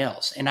something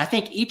else? And I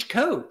think each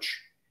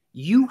coach,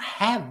 you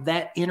have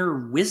that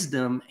inner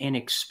wisdom and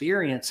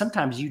experience.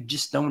 Sometimes you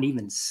just don't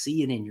even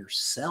see it in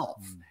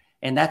yourself.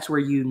 And that's where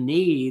you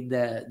need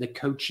the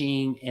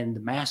coaching and the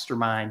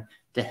mastermind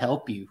to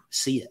help you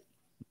see it.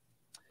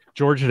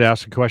 George had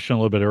asked a question a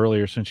little bit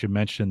earlier. Since you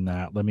mentioned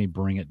that, let me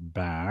bring it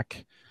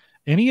back.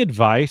 Any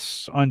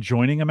advice on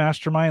joining a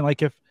mastermind?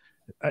 Like if,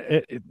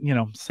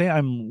 say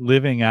I'm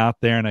living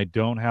out there and I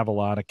don't have a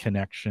lot of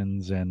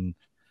connections and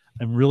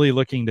I'm really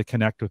looking to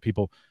connect with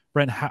people.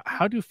 Brent,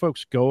 how do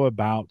folks go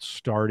about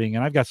starting?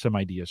 And I've got some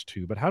ideas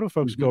too, but how do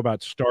folks go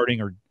about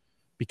starting or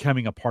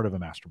becoming a part of a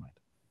mastermind?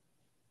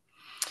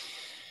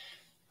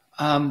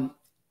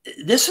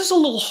 This is a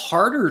little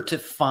harder to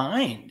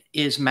find,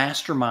 is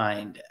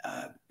mastermind.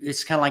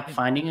 It's kind of like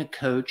finding a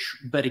coach,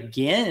 but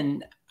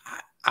again,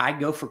 I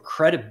go for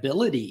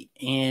credibility.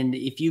 And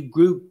if you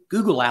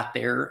Google out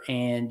there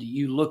and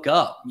you look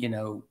up,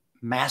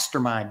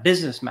 mastermind,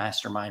 business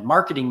mastermind,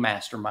 marketing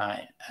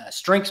mastermind,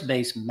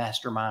 strengths-based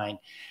mastermind,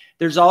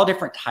 there's all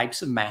different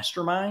types of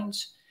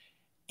masterminds.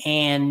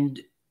 And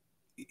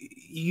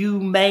you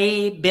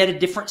may be at a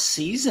different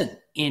season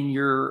in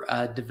your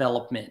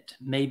development.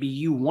 Maybe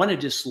you want to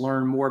just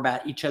learn more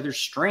about each other's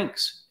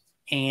strengths,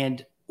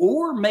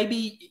 or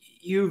maybe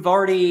you've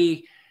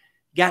already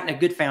gotten a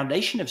good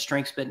foundation of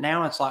strengths, but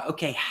now it's like,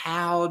 okay,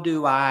 how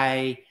do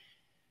I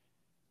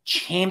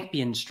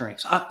champion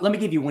strengths? Let me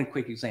give you one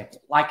quick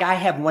example. Like I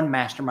have one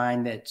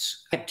mastermind I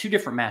have 2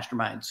 different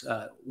masterminds.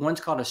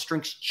 One's called a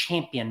Strengths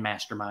Champion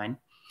Mastermind.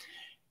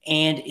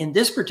 And in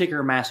this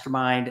particular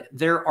mastermind,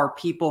 there are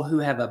people who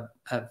have a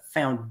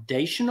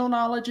foundational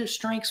knowledge of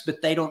strengths,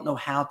 but they don't know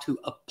how to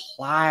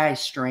apply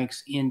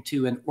strengths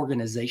into an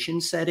organization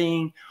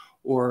setting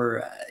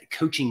or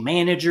coaching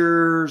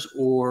managers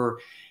or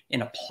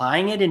in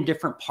applying it in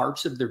different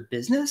parts of their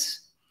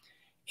business.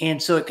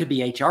 And so it could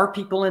be HR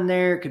people in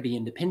there. It could be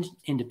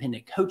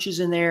independent coaches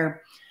in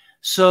there.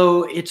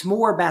 So it's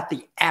more about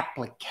the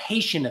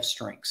application of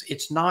strengths.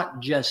 It's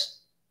not just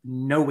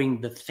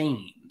knowing the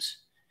themes.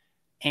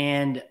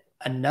 And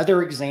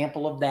another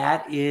example of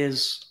that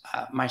is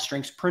my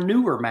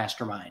Strengthspreneur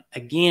Mastermind.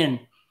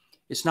 Again,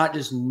 it's not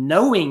just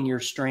knowing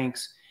your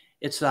strengths.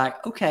 It's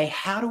like, okay,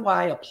 how do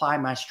I apply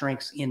my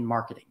strengths in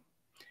marketing?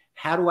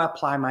 How do I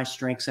apply my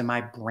strengths in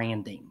my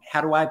branding? How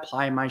do I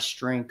apply my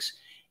strengths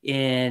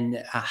in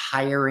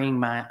hiring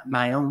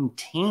my own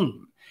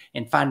team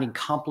and finding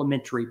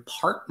complementary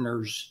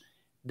partners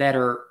that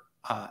are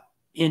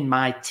in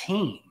my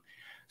team?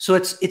 So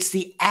it's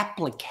the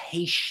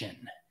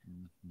application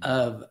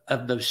of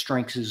those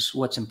strengths is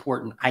what's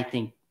important, I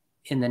think,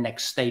 in the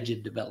next stage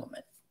of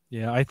development.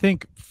 Yeah, I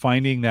think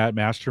finding that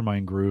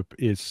mastermind group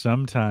is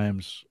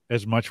sometimes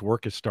as much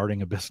work as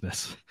starting a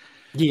business.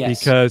 Yes.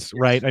 Because,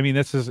 right, I mean,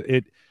 this is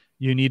it.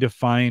 You need to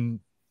find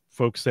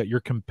folks that you're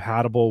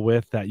compatible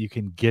with, that you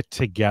can get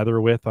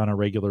together with on a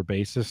regular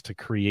basis to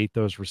create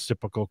those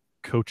reciprocal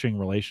coaching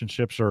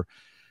relationships or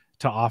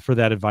to offer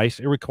that advice.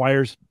 It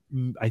requires,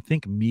 I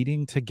think,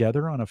 meeting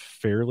together on a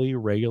fairly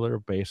regular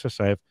basis.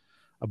 I have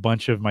a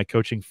bunch of my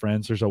coaching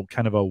friends. There's a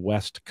kind of a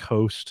West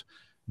Coast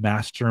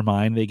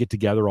mastermind. They get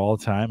together all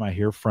the time. I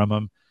hear from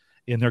them,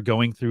 and they're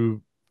going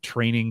through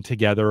training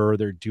together, or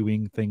they're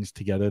doing things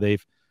together.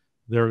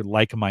 They're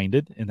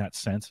like-minded in that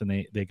sense, and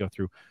they go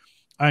through.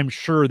 I'm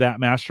sure that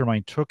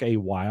mastermind took a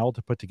while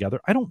to put together.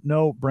 I don't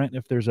know, Brent,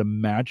 if there's a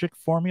magic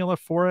formula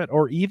for it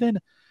or even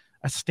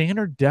a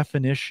standard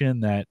definition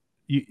that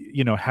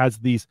has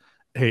these,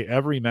 hey,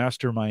 every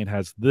mastermind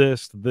has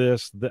this,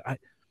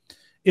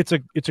 it's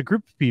a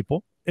group of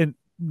people, and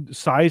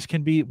size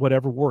can be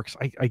whatever works.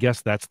 I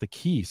guess that's the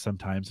key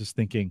sometimes, is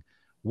thinking,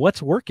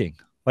 what's working?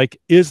 Like,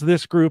 is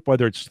this group,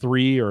 whether it's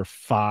 3 or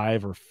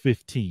 5 or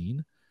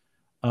 15,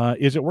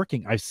 is it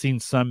working? I've seen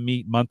some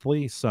meet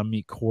monthly, some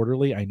meet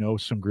quarterly. I know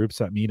some groups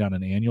that meet on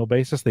an annual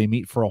basis. They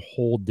meet for a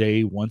whole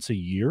day once a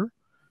year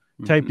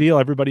type deal.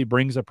 Everybody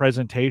brings a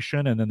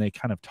presentation and then they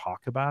kind of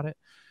talk about it.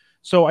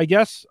 So I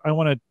guess I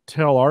want to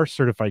tell our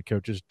certified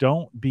coaches,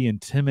 don't be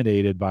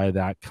intimidated by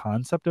that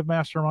concept of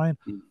mastermind.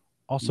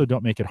 Also,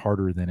 don't make it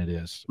harder than it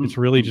is. It's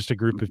really just a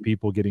group of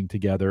people getting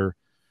together,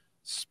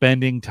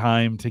 spending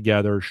time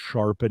together,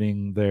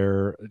 sharpening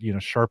the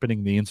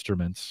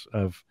instruments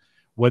of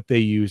what they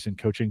use in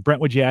coaching.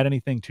 Brent, would you add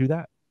anything to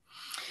that?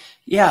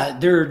 Yeah,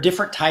 there are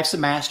different types of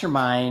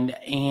mastermind,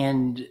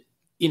 and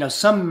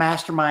some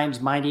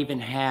masterminds might even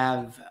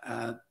have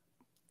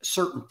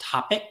certain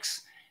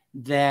topics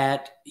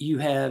that you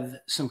have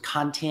some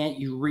content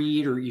you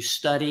read or you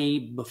study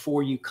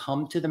before you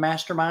come to the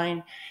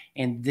mastermind,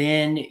 and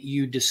then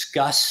you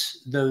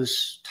discuss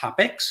those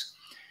topics.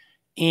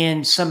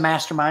 In some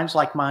masterminds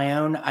like my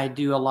own, I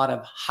do a lot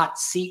of hot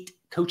seat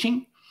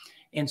coaching.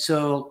 And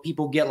so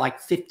people get like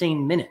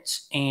 15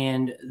 minutes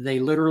and they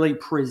literally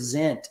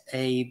present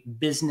a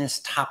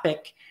business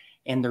topic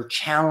and their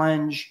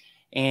challenge,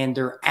 and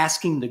they're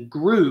asking the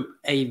group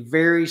a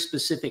very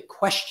specific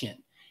question.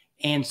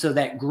 And so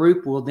that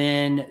group will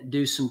then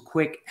do some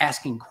quick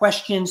asking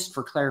questions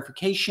for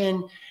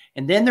clarification.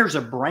 And then there's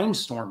a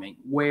brainstorming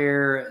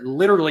where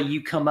literally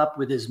you come up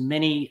with as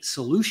many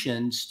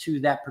solutions to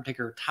that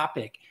particular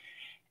topic.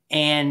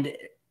 And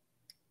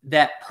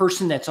that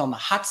person that's on the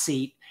hot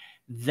seat,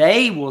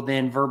 they will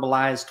then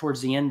verbalize towards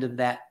the end of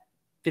that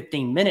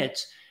 15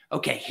 minutes,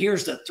 okay,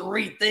 here's the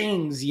 3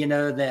 things,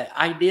 the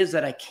ideas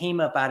that I came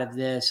up out of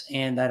this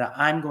and that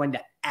I'm going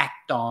to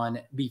act on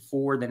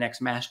before the next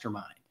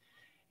mastermind.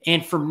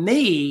 And for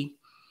me,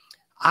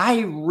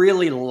 I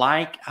really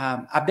like,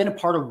 I've been a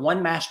part of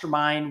one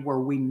mastermind where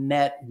we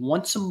met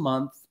once a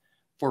month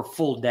for a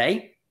full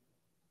day.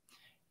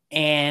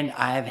 And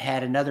I've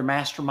had another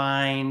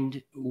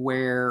mastermind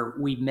where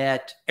we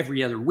met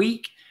every other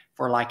week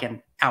for like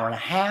an hour and a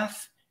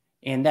half.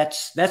 And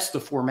that's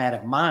the format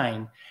of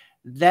mine.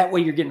 That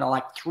way you're getting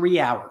like 3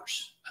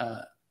 hours.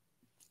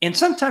 And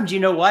sometimes,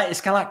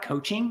 it's kind of like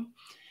coaching.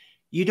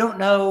 You don't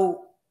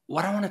know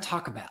what I want to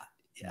talk about.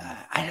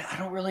 I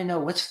don't really know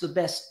what's the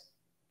best,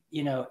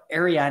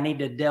 area I need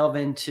to delve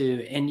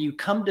into. And you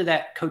come to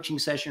that coaching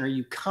session or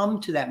you come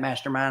to that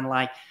mastermind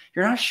like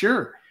you're not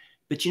sure.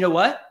 But you know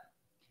what?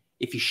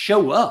 If you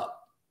show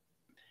up,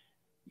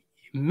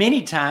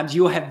 many times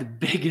you'll have the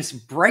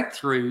biggest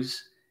breakthroughs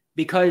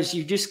because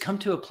you just come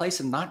to a place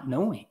of not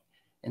knowing.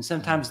 And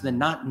sometimes the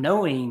not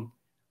knowing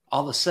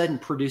all of a sudden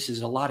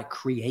produces a lot of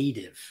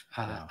creative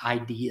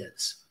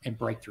ideas and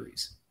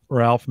breakthroughs.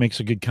 Ralph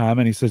makes a good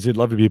comment. He says he'd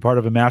love to be part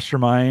of a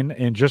mastermind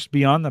and just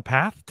be on the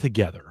path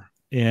together.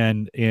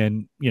 And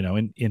in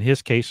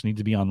his case, need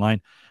to be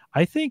online.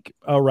 I think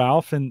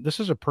Ralph, and this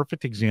is a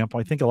perfect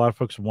example. I think a lot of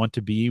folks want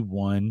to be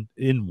one.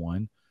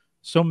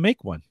 So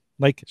make one.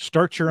 Like,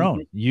 start your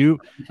own.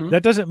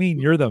 That doesn't mean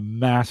you're the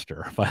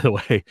master, by the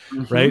way,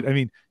 right? I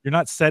mean, you're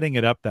not setting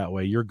it up that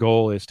way. Your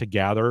goal is to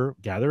gather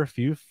a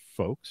few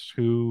folks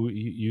who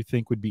you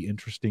think would be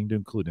interesting to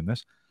include in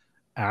this.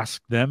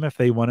 Ask them if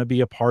they want to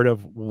be a part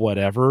of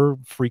whatever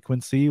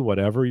frequency,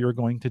 whatever you're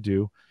going to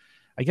do.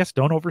 I guess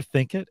don't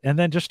overthink it, and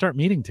then just start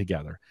meeting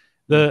together.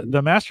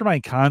 The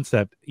mastermind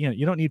concept,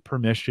 you don't need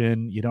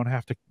permission. You don't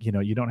have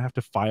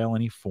to file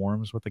any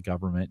forms with the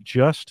government.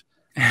 Just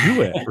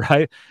do it,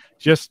 right?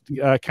 Just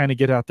kind of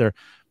get out there.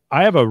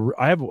 I have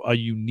a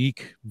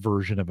unique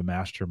version of a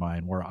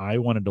mastermind where I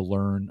wanted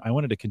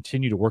to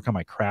continue to work on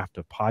my craft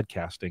of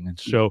podcasting. And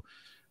so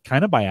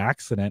kind of by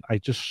accident, I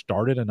just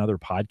started another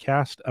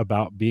podcast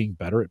about being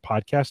better at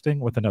podcasting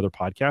with another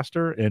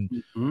podcaster.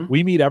 And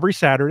we meet every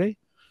Saturday,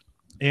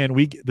 and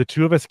the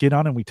two of us get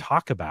on and we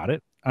talk about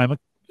it. I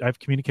have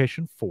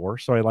communication 4,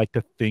 so I like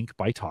to think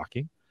by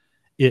talking.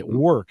 It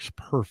works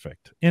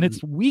perfect. And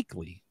it's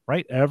weekly,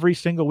 right? Every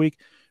single week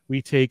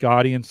we take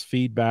audience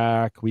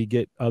feedback. We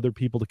get other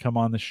people to come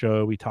on the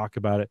show. We talk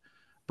about it.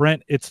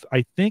 Brent,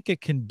 I think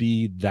it can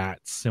be that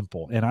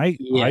simple. And I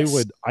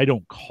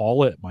don't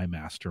call it my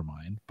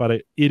mastermind, but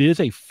it is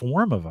a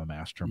form of a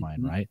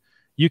mastermind, right?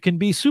 You can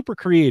be super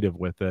creative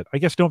with it. I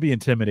guess don't be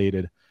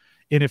intimidated.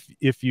 And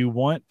if you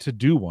want to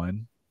do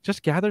one,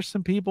 just gather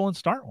some people and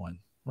start one,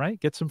 right?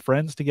 Get some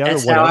friends together.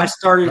 That's how I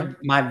started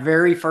my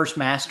very first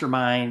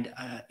mastermind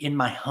in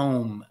my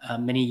home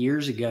many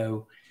years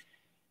ago.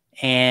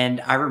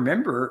 And I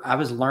remember I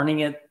was learning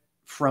it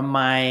from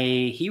my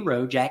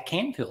hero, Jack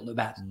Canfield,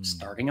 about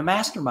starting a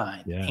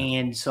mastermind. Yeah.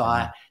 And so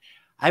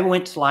I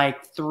went to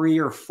like 3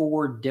 or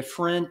 4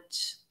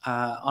 different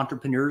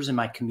entrepreneurs in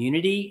my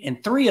community,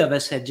 and 3 of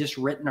us had just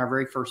written our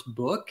very first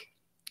book.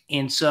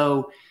 And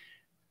so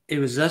it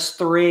was us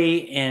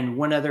 3 and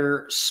one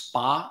other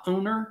spa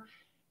owner.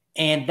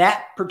 And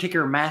that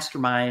particular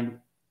mastermind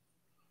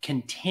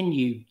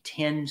continued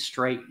 10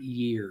 straight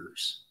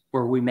years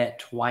where we met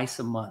twice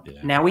a month.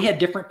 Yeah. Now, we had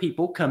different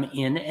people come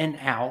in and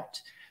out,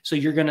 so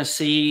you're going to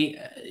see,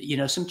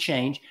 some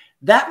change.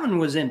 That one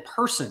was in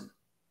person.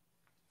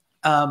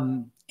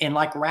 And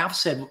like Ralph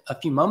said a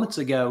few moments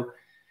ago,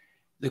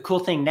 the cool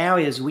thing now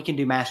is we can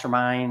do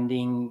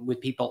masterminding with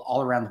people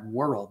all around the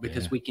world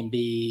because we can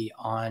be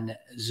on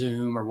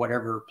Zoom or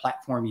whatever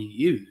platform you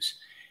use.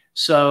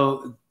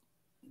 So,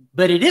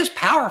 but it is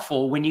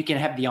powerful when you can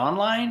have the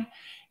online,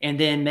 and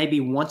then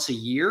maybe once a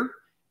year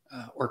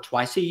or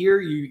twice a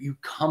year, you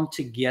come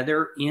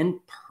together in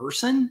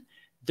person.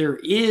 There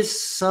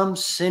is some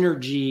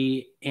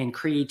synergy and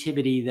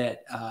creativity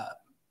that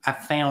I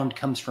found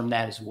comes from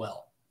that as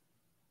well.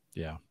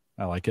 Yeah,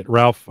 I like it.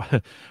 Ralph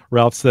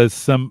says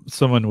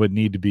someone would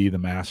need to be the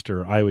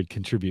master. I would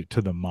contribute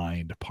to the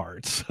mind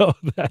part. So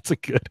that's a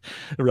good,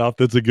 Ralph,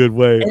 that's a good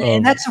way.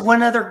 And that's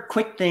one other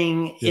quick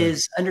thing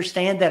is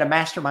understand that a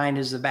mastermind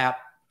is about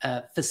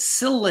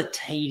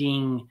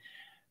facilitating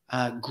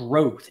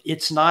growth.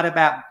 It's not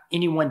about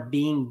anyone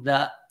being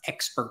the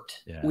expert.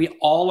 Yeah. We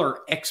all are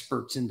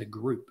experts in the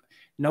group.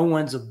 No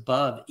one's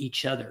above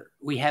each other.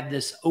 We have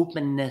this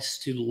openness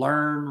to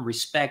learn,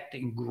 respect,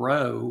 and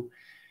grow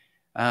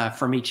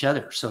from each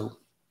other. So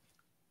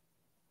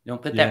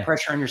don't put that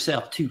pressure on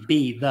yourself to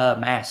be the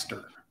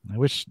master. I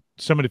wish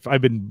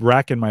I've been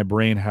racking my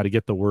brain how to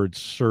get the word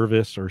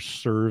service or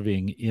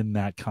serving in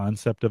that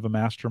concept of a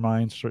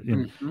mastermind.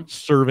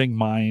 Serving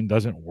mind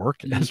doesn't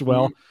work as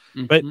well,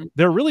 but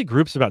there are really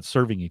groups about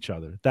serving each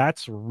other.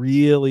 That's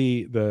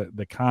really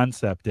the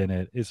concept in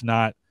it, is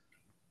not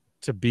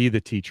to be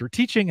the teacher.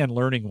 Teaching and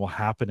learning will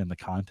happen in the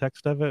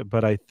context of it,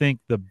 but I think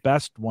the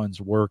best ones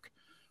work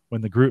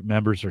when the group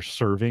members are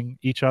serving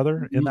each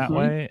other in that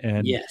way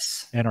and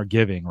are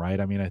giving, right?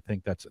 I mean, I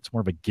think it's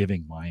more of a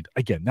giving mind.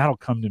 Again, that'll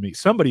come to me.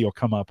 Somebody will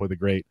come up with a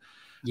great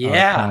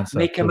concept.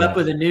 May come up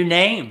with a new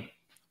name.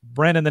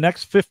 Brent, in the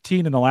last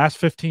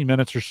 15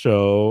 minutes or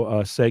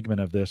so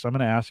segment of this, I'm going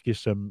to ask you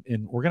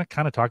we're going to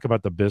kind of talk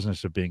about the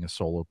business of being a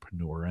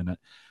solopreneur. And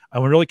I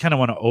really kind of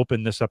want to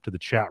open this up to the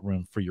chat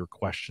room for your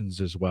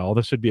questions as well.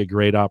 This would be a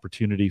great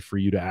opportunity for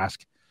you to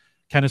ask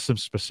kind of some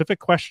specific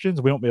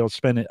questions. We won't be able to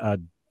spend a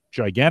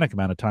gigantic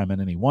amount of time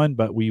on any one,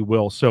 but we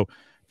will. So if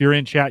you're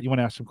in chat, you want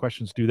to ask some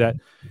questions, do that.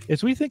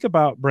 As we think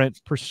about,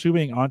 Brent,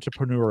 pursuing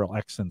entrepreneurial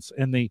excellence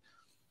and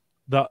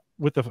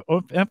with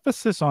the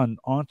emphasis on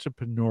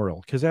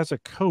entrepreneurial, because as a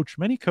coach,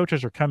 many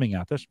coaches are coming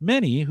at this.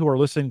 Many who are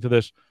listening to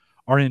this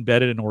are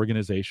embedded in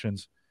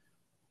organizations.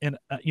 And,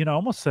 I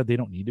almost said they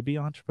don't need to be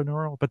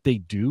entrepreneurial, but they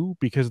do,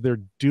 because they're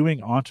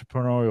doing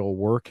entrepreneurial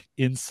work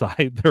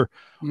inside their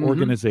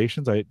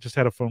organizations. I just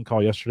had a phone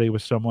call yesterday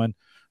with someone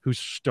who's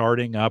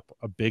starting up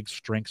a big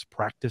strengths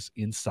practice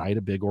inside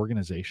a big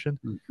organization.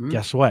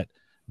 Guess what?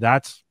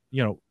 That's,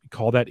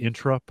 call that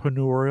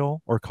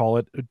intrapreneurial or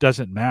it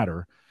doesn't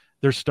matter.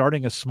 They're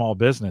starting a small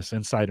business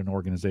inside an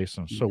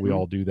organization. So we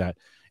all do that.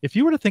 If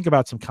you were to think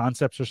about some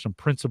concepts or some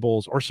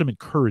principles or some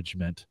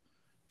encouragement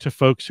to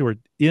folks who are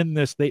in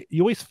this,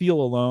 you always feel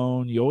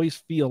alone. You always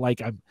feel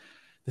like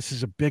this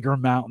is a bigger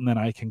mountain than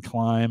I can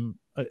climb.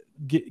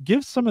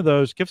 Give some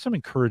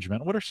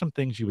encouragement. What are some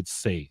things you would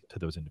say to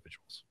those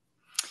individuals?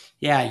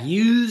 Yeah,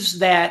 use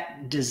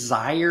that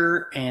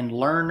desire and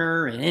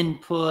learner and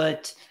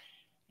input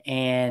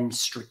and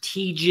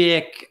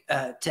strategic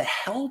to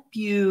help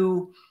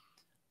you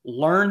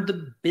learn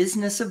the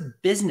business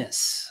of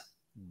business.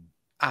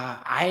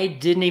 I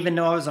didn't even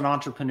know I was an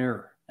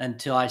entrepreneur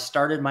until I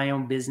started my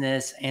own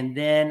business. And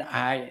then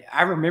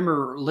I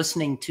remember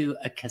listening to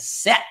a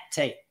cassette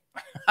tape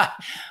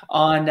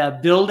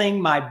on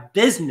building my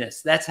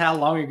business. That's how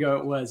long ago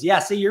it was. Yeah.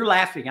 See, you're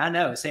laughing. I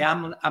know. See,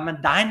 I'm a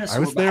dinosaur. I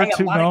was there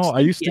too. No, I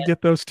used to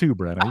get those too,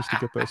 Brent. I used to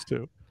get those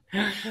too.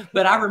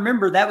 But I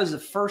remember that was the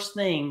first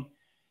thing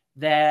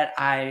that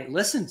I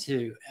listened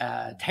to.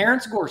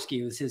 Terrence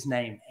Gorski was his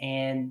name.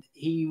 And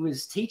he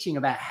was teaching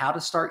about how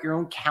to start your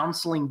own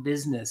counseling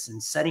business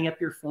and setting up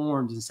your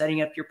forms and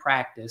setting up your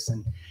practice.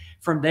 And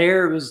from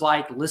there, it was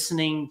like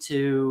listening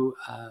to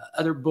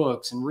other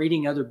books and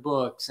reading other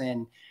books.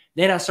 And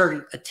then I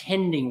started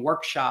attending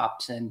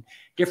workshops and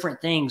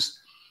different things,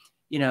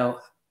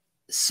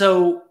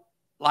 so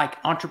like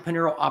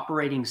entrepreneurial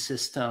operating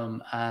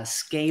system,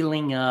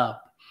 scaling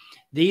up.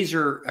 These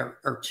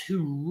are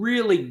two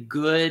really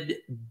good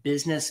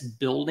business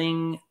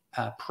building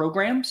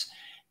programs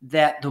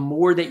that the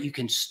more that you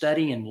can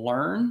study and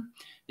learn,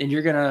 then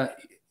you're gonna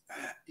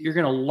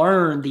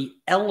learn the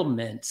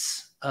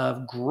elements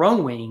of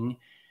growing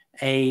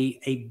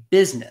a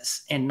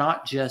business and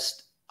not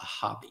just a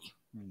hobby.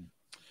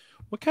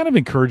 What kind of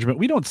encouragement?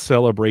 We don't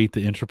celebrate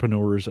the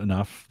entrepreneurs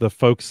enough, the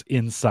folks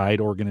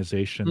inside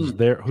organizations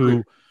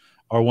who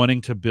are wanting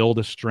to build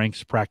a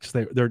strengths practice.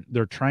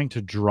 They're trying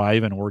to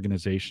drive an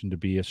organization to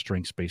be a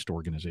strengths-based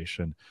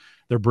organization.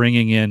 They're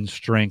bringing in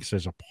strengths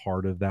as a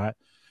part of that.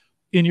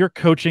 In your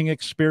coaching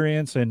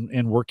experience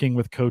and working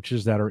with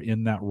coaches that are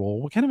in that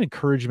role, what kind of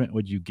encouragement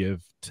would you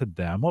give to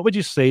them? What would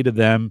you say to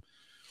them?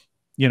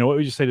 What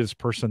would you say to this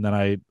person that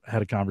I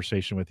had a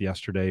conversation with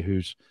yesterday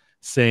who's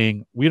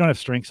saying, we don't have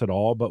strengths at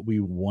all, but we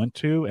want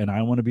to, and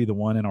I want to be the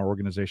one in our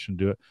organization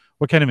to do it,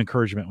 what kind of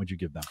encouragement would you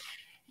give them?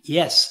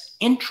 Yes,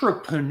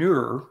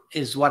 entrepreneur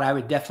is what I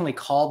would definitely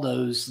call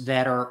those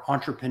that are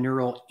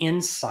entrepreneurial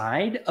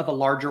inside of a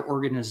larger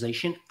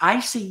organization. I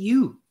see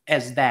you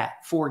as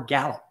that for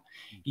Gallup.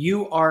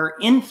 You are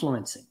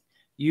influencing.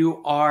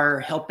 You are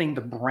helping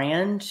the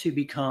brand to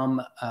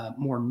become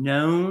more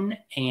known,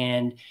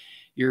 and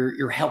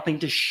you're helping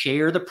to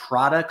share the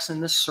products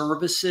and the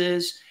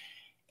services.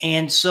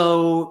 And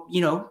so,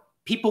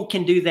 people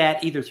can do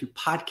that either through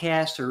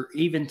podcasts or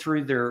even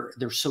through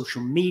their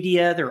social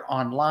media, their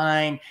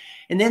online.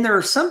 And then there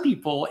are some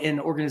people in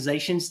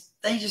organizations,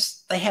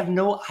 they have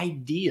no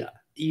idea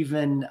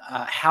even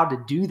how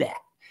to do that.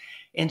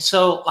 And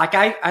so like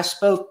I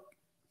spoke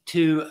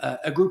to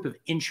a group of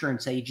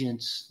insurance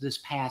agents this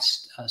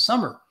past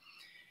summer.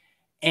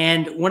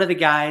 And one of the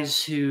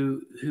guys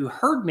who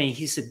heard me,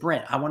 he said,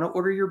 Brent, I want to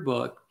order your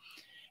book,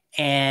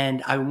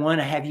 and I want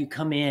to have you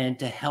come in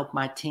to help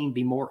my team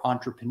be more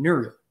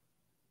entrepreneurial.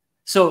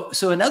 So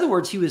in other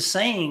words, he was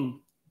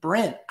saying,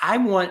 Brent, I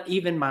want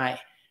even my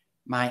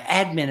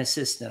admin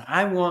assistant.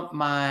 I want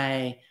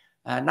my,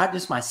 not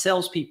just my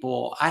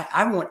salespeople.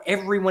 I want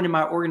everyone in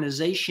my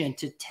organization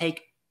to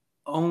take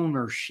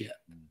ownership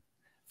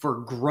for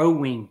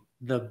growing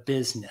the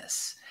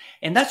business.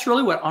 And that's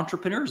really what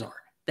entrepreneurs are.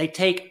 They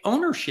take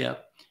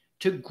ownership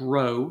to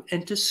grow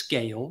and to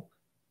scale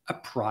a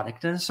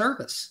product and a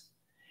service.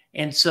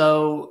 And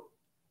so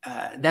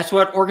that's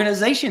what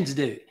organizations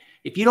do.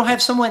 If you don't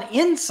have someone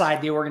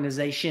inside the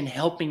organization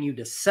helping you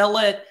to sell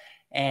it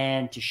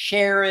and to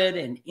share it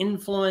and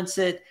influence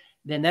it,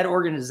 then that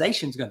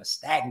organization is going to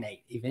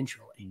stagnate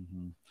eventually.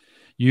 Mm-hmm.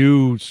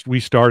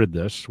 We started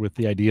this with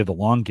the idea of the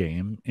long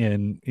game.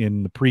 And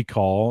in the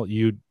pre-call,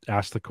 you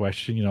asked the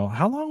question,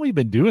 how long have we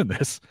been doing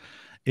this?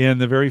 And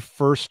the very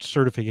first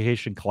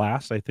certification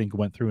class, I think,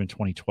 went through in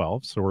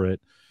 2012. So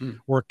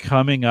we're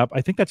coming up, I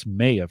think that's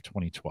May of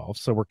 2012.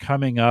 So we're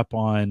coming up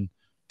on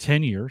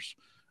 10 years.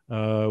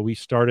 We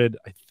started,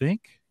 I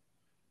think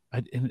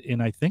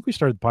we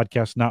started the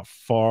podcast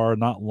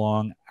not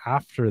long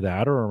after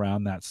that, or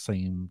around that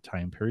same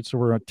time period. So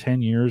we're at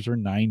 10 years or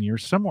 9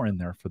 years, somewhere in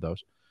there for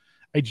those.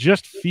 I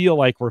just feel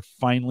like we're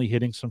finally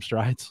hitting some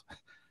strides.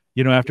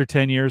 After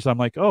 10 years, I'm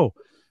like, oh,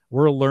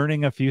 we're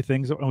learning a few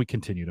things, and we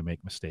continue to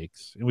make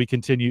mistakes, and we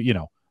continue,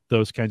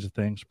 those kinds of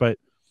things. But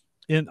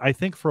I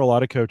think for a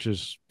lot of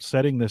coaches,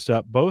 setting this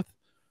up both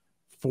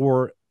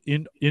for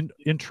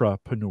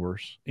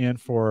intrapreneurs and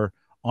for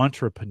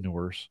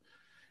entrepreneurs,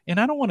 and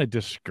I don't want to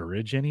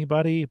discourage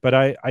anybody, but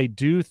I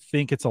do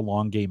think it's a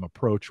long game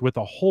approach with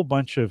a whole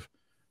bunch of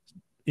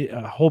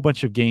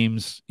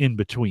games in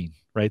between,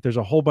 right? There's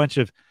a whole bunch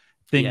of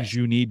things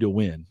you need to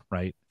win,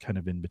 right? Kind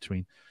of in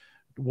between.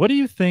 What do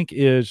you think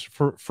is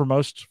for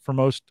most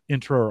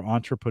intra or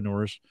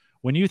entrepreneurs,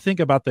 when you think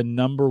about the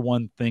number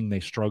one thing they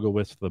struggle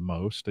with the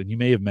most? And you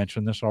may have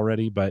mentioned this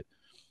already, but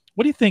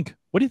what do you think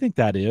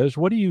that is?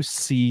 What do you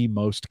see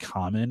most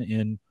common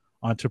in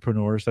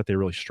entrepreneurs that they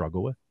really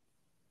struggle with?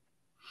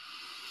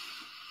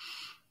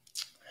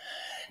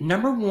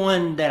 Number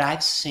one that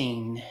I've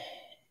seen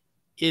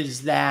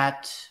is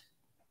that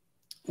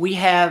we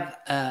have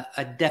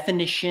a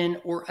definition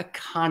or a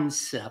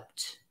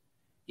concept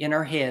in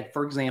our head,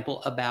 for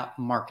example, about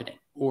marketing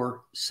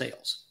or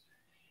sales,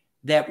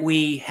 that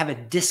we have a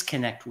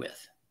disconnect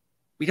with.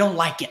 We don't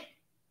like it.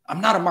 I'm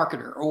not a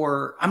marketer,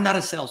 or I'm not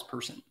a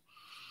salesperson.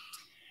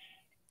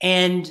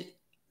 And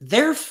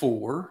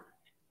therefore,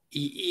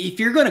 if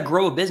you're going to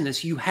grow a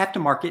business, you have to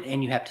market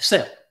and you have to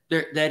sell.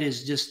 That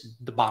is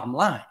just the bottom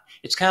line.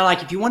 It's kind of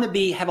like if you want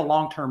to have a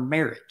long-term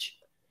marriage,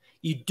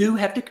 you do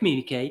have to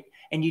communicate,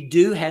 and you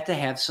do have to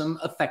have some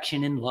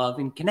affection and love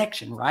and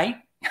connection, right?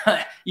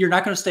 You're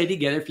not going to stay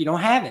together if you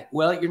don't have it.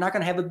 Well, you're not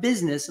going to have a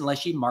business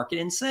unless you market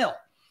and sell.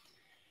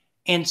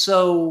 And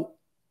so,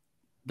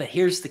 but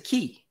here's the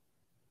key.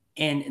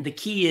 And the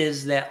key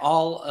is that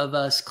all of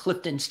us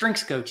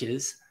CliftonStrengths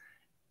coaches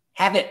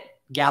have it.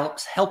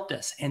 Gallup's helped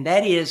us. And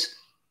that is,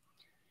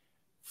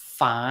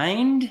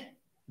 find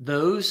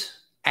those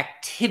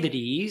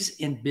activities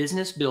in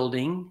business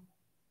building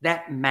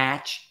that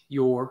match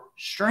your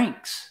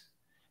strengths.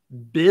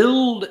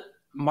 Build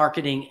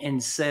marketing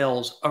and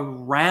sales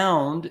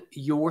around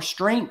your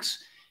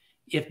strengths.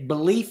 If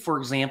belief, for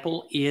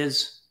example,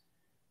 is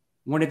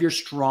one of your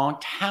strong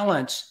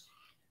talents,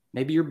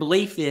 maybe your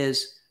belief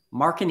is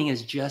marketing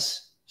is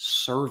just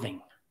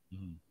serving.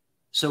 Mm-hmm.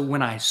 So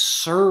when I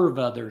serve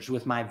others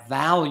with my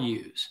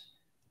values,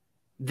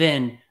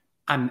 then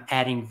I'm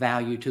adding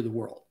value to the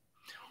world.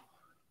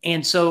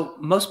 And so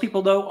most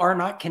people, though, are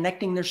not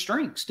connecting their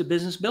strengths to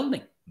business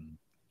building. Mm-hmm.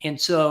 And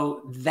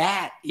so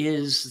that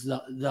is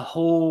the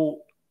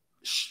whole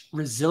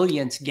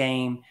resilience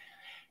game.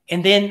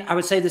 And then I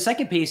would say the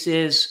second piece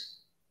is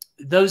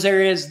those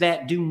areas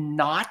that do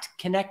not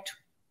connect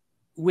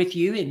with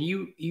you, and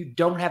you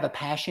don't have a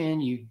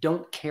passion, you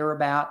don't care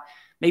about,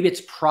 maybe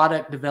it's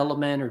product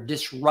development or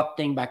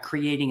disrupting by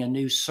creating a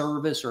new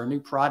service or a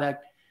new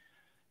product.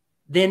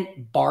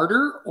 Then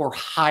barter or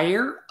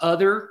hire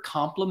other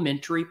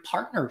complementary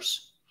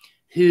partners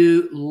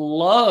who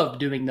love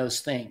doing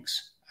those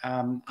things.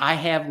 I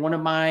have one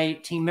of my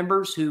team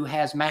members who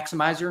has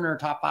Maximizer in her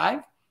top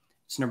 5.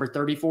 It's number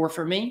 34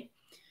 for me.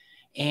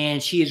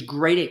 And she is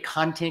great at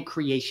content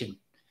creation.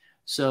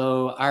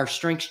 So our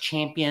Strengths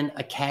Champion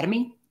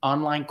Academy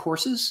online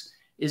courses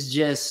is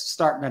just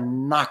starting to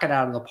knock it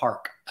out of the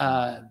park.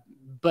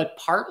 But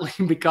partly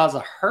because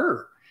of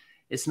her.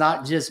 It's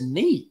not just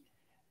me.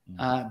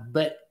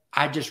 But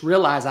I just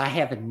realized I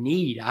have a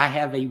need. I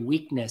have a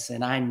weakness,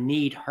 and I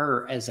need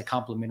her as a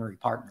complementary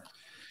partner.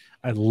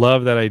 I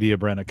love that idea,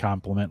 Brent, of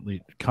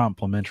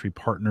complementary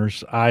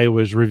partners. I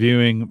was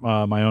reviewing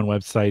my own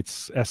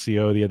website's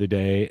SEO the other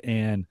day,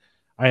 and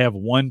I have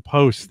one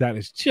post that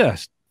is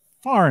just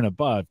far and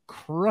above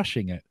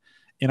crushing it,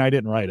 and I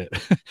didn't write it.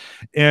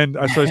 And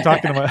so I was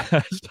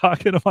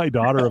talking to my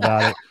daughter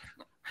about it,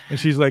 and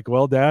she's like,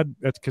 "Well, Dad,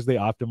 that's because they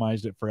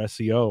optimized it for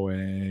SEO,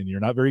 and you're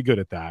not very good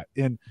at that."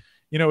 And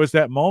it was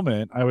that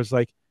moment I was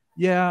like,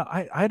 yeah,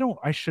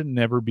 I should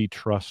never be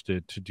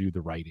trusted to do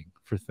the writing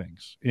for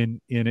things.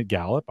 In at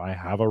Gallup, I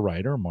have a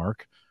writer,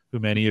 Mark, who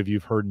many of you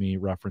have heard me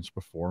reference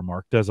before.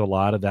 Mark does a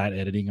lot of that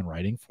editing and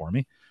writing for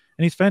me,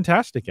 and he's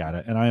fantastic at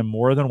it. And I am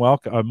more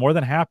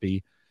than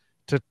happy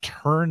to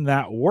turn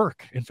that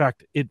work. In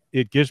fact,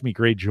 it gives me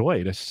great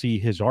joy to see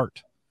his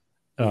art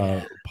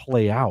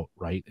play out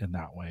right in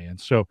that way. And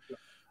so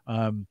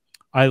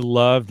I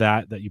love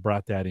that you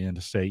brought that in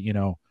to say,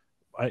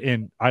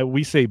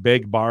 we say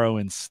beg, borrow,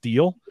 and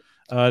steal.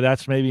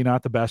 That's maybe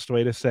not the best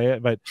way to say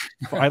it, but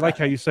I like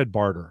how you said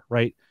barter,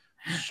 right?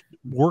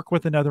 Work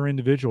with another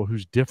individual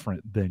who's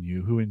different than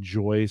you, who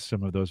enjoys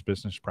some of those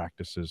business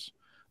practices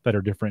that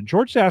are different.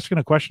 George's asking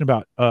a question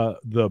about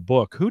the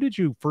book. Who did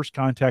you first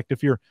contact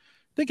if you're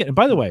thinking? And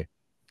by the way,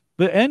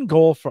 the end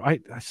goal for, I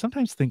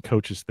sometimes think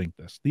coaches think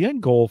this, the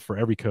end goal for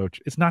every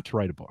coach is not to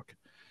write a book.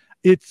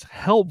 It's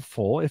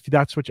helpful if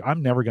that's what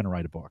I'm never going to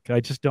write a book. I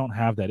just don't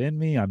have that in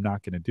me. I'm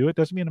not going to do it.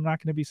 Doesn't mean I'm not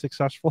going to be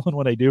successful in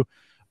what I do.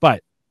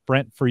 But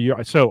Brent,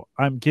 so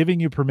I'm giving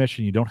you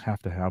permission. You don't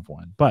have to have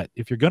one, but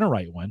if you're going to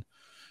write one,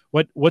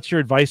 what's your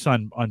advice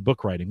on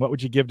book writing? What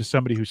would you give to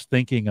somebody who's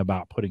thinking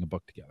about putting a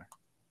book together?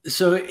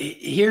 So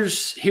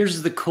here's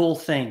the cool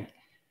thing.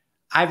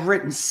 I've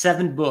written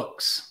 7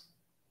 books,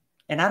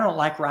 and I don't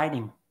like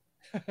writing.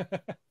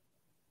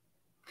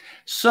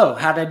 So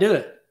how'd I do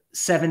it?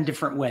 7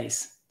 different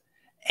ways.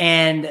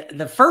 And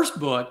the first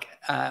book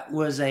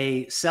was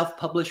a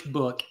self-published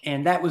book,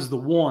 and that was the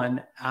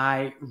one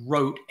I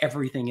wrote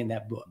everything in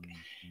that book.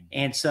 Mm-hmm.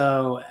 And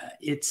so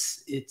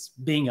it's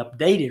being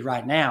updated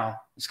right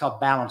now. It's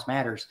called Balance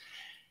Matters.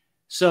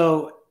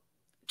 So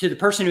to the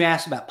person who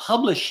asked about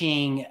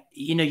publishing,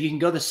 you can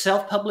go the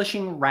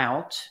self-publishing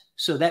route.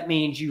 So that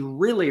means you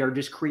really are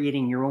just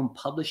creating your own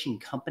publishing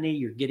company.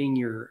 You're getting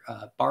your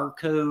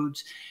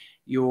barcodes.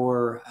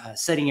 You're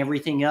setting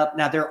everything up.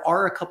 Now, there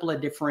are a couple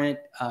of different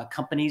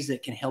companies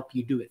that can help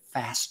you do it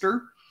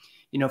faster.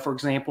 For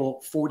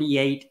example,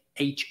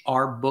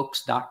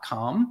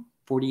 48hrbooks.com.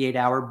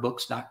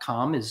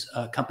 48hourbooks.com is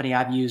a company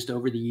I've used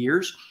over the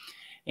years.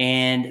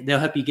 And they'll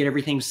help you get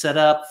everything set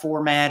up,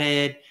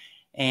 formatted,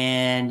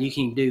 and you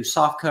can do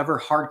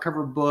softcover,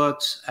 hardcover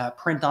books,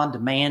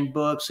 print-on-demand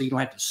books, so you don't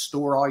have to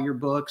store all your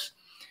books.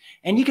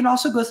 And you can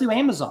also go through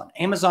Amazon.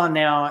 Amazon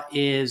now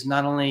is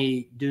not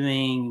only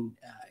doing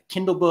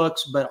Kindle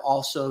books, but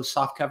also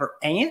softcover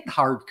and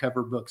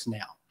hardcover books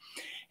now.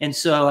 And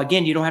so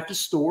again, you don't have to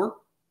store.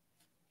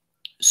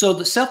 So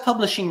the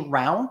self-publishing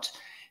route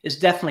is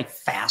definitely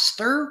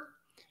faster,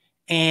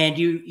 and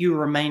you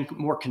remain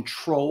more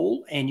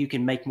control, and you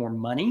can make more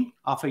money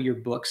off of your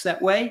books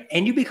that way,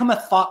 and you become a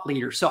thought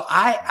leader. So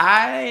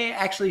I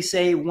actually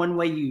say one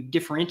way you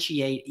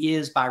differentiate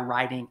is by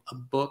writing a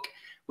book,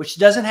 which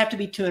doesn't have to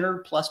be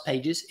 200 plus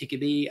pages. It could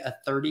be a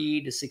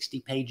 30 to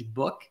 60 page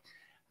book.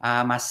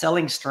 My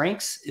Selling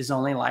Strengths is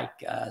only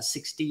like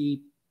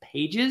 60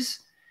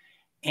 pages,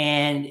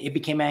 and it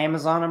became an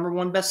Amazon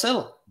 #1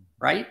 bestseller,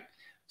 right?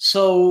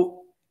 So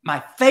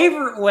my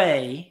favorite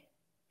way,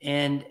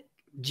 and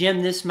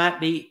Jim, this might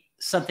be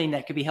something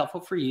that could be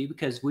helpful for you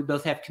because we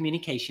both have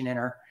communication in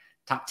our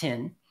top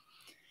 10,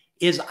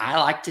 is I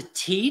like to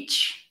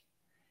teach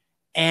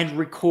and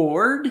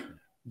record,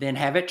 then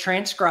have it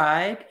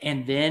transcribed,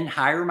 and then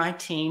hire my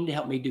team to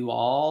help me do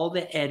all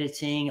the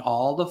editing,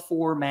 all the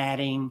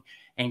formatting,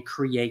 and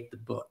create the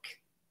book.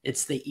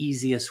 It's the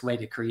easiest way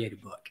to create a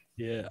book.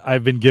 Yeah,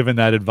 I've been given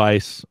that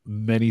advice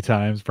many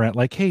times, Brent,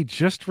 like, hey,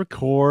 just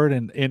record,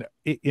 and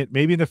it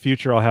maybe in the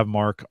future I'll have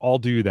Mark. I'll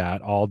do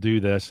that. I'll do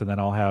this, and then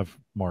I'll have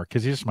Mark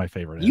because he's just my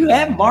favorite. You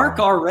have Mark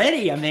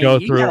already. I mean, go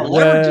you through got it.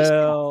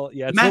 Well,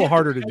 yeah, it's a little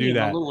harder to do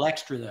that. A little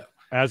extra though.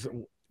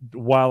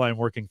 While I'm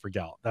working for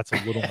Gallup, that's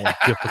a little more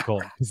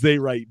difficult because they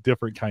write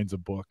different kinds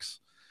of books.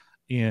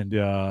 And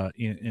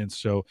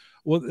so,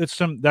 well,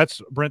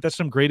 Brent, that's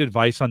some great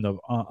advice on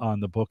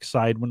the book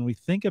side. When we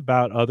think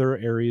about other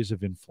areas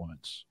of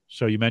influence,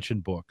 so you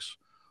mentioned books,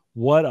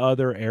 what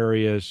other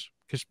areas,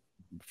 because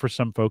for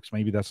some folks,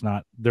 maybe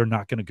they're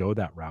not going to go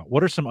that route.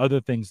 What are some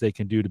other things they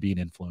can do to be an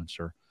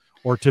influencer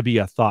or to be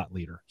a thought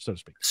leader, so to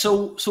speak?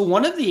 So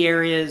one of the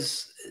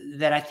areas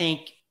that I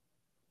think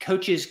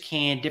coaches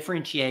can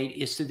differentiate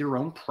is through their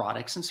own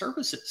products and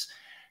services.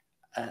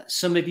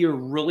 Some of you are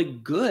really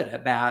good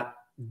about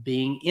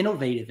being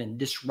innovative and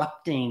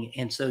disrupting.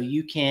 And so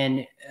you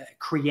can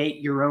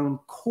create your own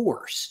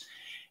course.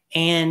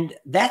 And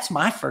that's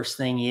my first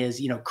thing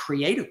is,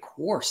 create a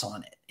course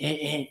on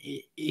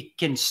it. It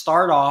can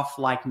start off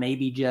like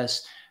maybe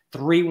just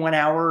 3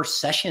 1-hour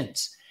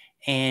sessions.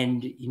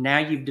 And now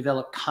you've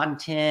developed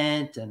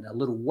content and a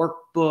little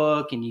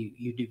workbook, and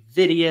you do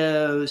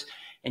videos,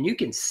 and you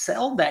can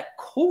sell that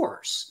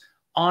course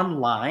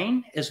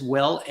online as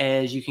well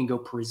as you can go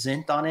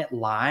present on it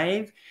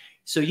live.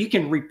 So you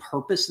can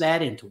repurpose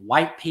that into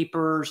white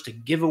papers to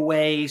give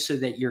away so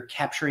that you're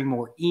capturing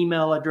more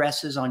email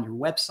addresses on your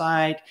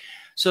website.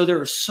 So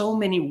there are so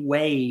many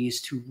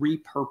ways to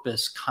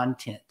repurpose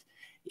content,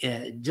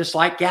 just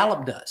like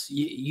Gallup does.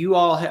 You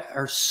all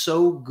are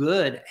so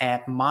good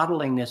at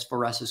modeling this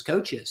for us as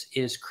coaches,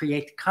 is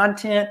create the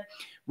content,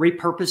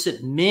 repurpose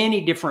it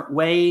many different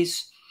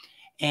ways.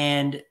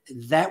 And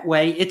that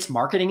way it's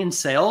marketing and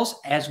sales,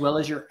 as well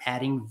as you're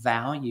adding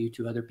value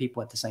to other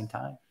people at the same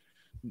time.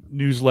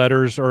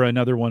 Newsletters are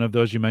another one of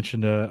those. You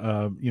mentioned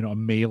a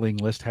mailing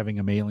list, having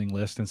a mailing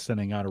list and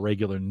sending out a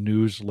regular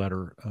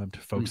newsletter to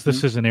folks. Mm-hmm.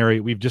 This is an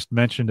area we've just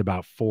mentioned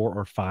about 4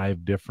 or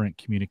 5 different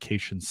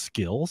communication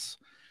skills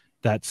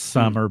that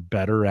some are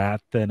better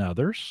at than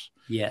others.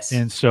 Yes.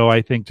 And so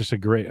I think just a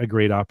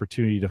great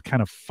opportunity to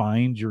kind of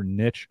find your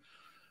niche.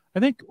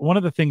 I think one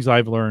of the things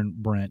I've learned,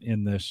 Brent,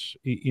 in this,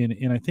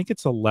 and I think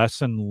it's a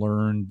lesson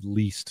learned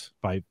least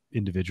by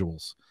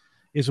individuals,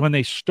 is when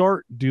they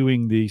start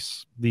doing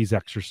these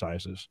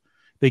exercises,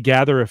 they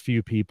gather a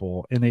few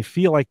people and they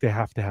feel like they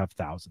have to have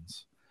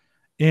thousands.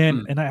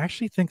 And I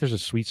actually think there's a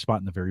sweet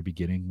spot in the very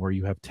beginning where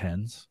you have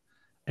tens,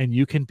 and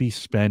you can be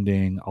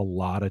spending a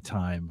lot of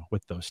time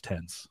with those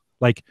tens.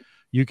 Like,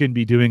 you can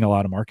be doing a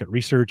lot of market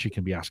research. You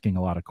can be asking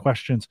a lot of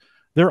questions.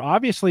 They're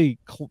obviously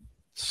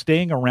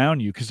staying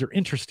around you because they're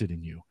interested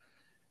in you.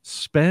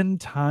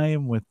 Spend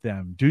time with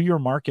them. Do your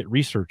market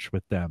research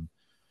with them.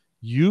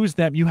 Use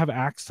them. You have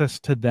access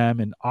to them.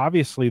 And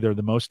obviously, they're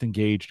the most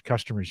engaged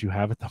customers you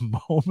have at the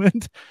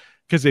moment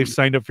because they've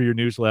signed up for your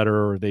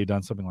newsletter or they've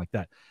done something like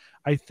that.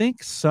 I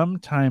think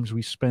sometimes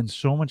we spend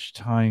so much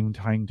time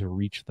trying to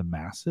reach the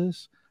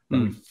masses that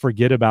we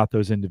forget about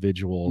those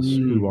individuals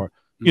who are,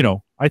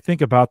 I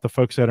think about the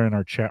folks that are in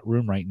our chat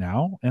room right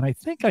now, and I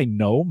think I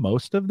know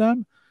most of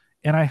them,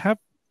 and I have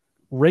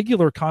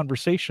regular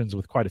conversations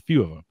with quite a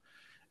few of them.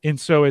 And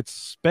so it's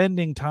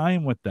spending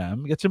time with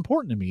them. It's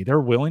important to me.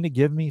 They're willing to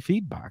give me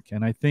feedback.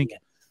 And I think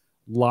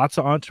lots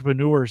of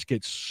entrepreneurs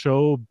get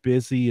so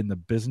busy in the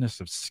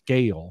business of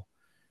scale,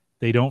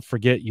 they don't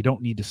forget you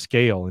don't need to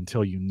scale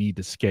until you need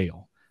to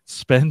scale.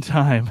 Spend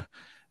time,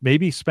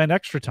 maybe spend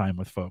extra time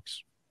with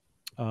folks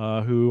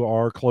who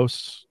are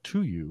close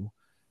to you,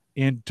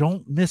 and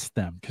don't miss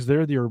them, because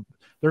they're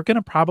going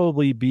to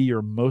probably be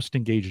your most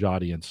engaged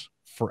audience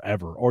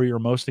forever, or your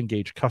most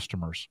engaged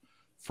customers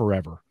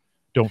forever.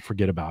 Don't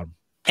forget about them.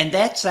 And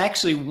that's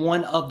actually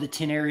one of the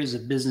 10 areas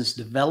of business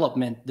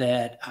development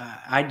that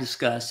I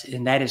discuss,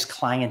 and that is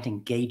client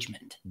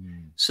engagement.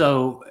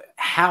 So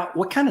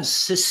what kind of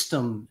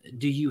system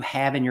do you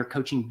have in your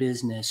coaching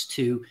business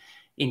to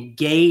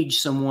engage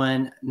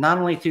someone, not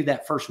only through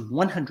that first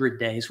 100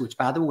 days, which,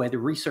 by the way, the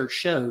research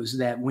shows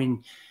that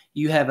when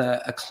you have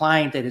a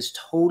client that is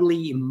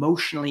totally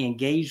emotionally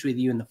engaged with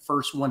you in the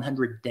first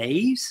 100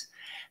 days,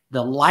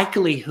 the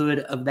likelihood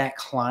of that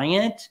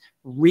client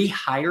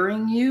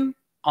rehiring you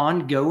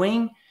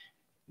ongoing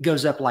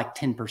goes up like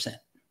 10%,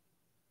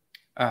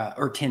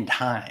 or 10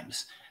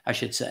 times, I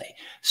should say.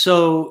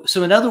 So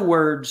in other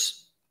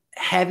words,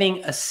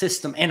 having a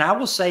system, and I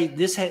will say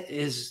this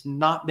has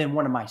not been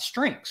one of my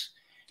strengths,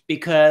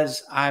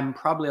 because I'm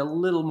probably a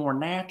little more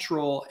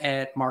natural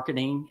at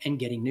marketing and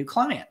getting new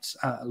clients,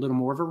 a little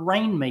more of a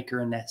rainmaker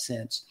in that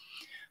sense.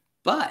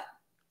 But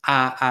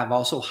I've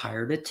also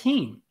hired a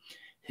team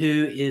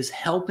who is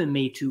helping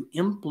me to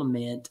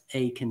implement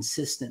a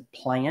consistent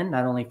plan,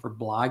 not only for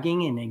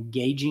blogging and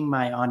engaging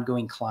my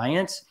ongoing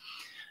clients,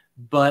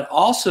 but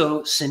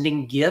also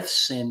sending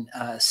gifts and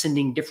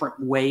sending different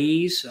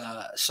ways,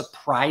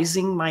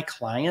 surprising my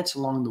clients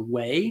along the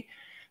way,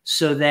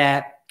 so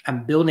that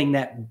I'm building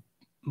that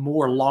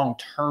more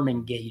long-term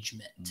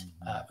engagement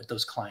with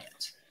those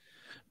clients.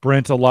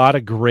 Brent, a lot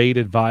of great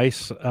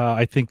advice.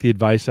 I think the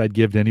advice I'd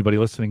give to anybody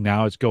listening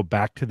now is go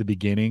back to the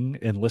beginning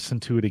and listen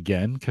to it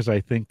again, because I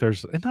think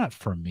there's, and not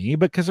for me,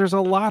 but because there's a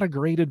lot of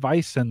great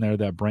advice in there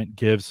that Brent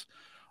gives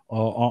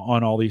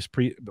on all these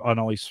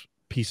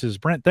pieces.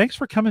 Brent, thanks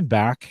for coming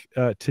back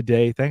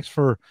today. Thanks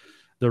for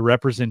the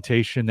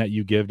representation that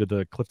you give to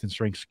the Clifton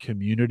Strengths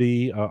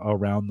community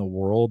around the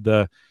world,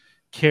 the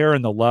care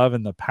and the love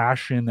and the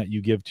passion that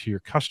you give to your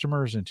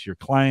customers and to your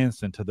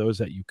clients and to those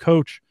that you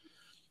coach.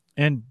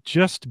 and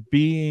just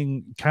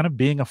being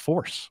a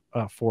force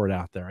for it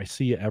out there. I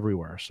see it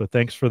everywhere. So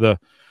thanks for may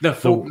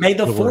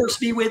the force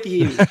be with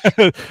you.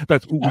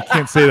 We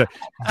can't say that.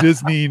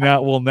 Disney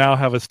will now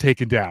have us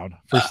taken down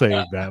for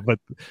saying that,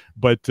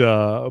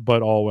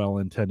 but all well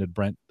intended.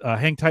 Brent,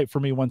 hang tight for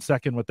me 1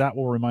 second. With that,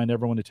 we'll remind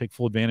everyone to take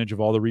full advantage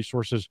of all the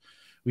resources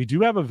we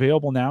do have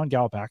available now in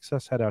Gallup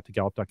Access. Head out to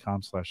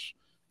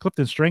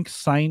gallup.com/CliftonStrengths.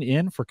 Sign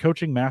in for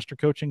coaching, master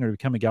coaching, or to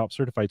become a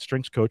Gallup-Certified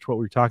Strengths Coach. What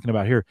we're talking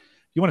about here.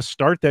 If you want to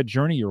start that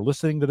journey, you're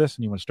listening to this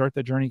and you want to start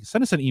that journey,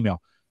 send us an email,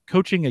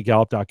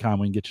 coaching@gallup.com.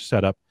 We can get you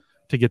set up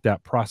to get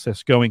that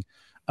process going.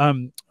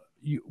 I'm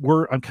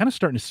kind of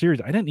starting a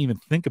series. I didn't even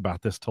think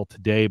about this till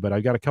today, but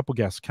I've got a couple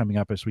guests coming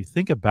up as we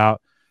think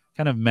about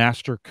kind of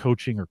master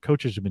coaching, or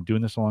coaches who've been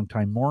doing this a long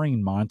time.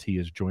 Maureen Monty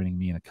is joining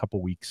me in a couple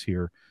weeks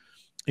here.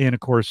 And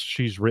of course,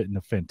 she's written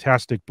a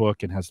fantastic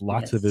book and has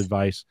lots of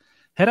advice.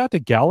 Head out to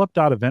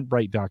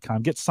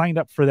gallup.eventbrite.com. Get signed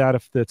up for that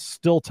if that's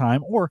still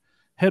time, or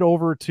head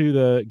over to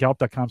the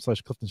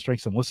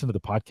gallup.com/CliftonStrengths and listen to the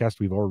podcast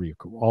we've already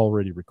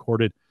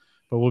recorded.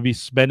 But we'll be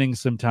spending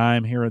some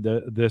time here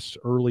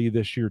early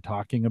this year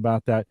talking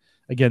about that.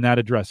 Again, that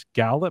address,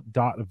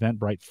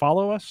 gallup.eventbrite.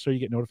 Follow us so you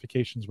get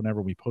notifications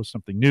whenever we post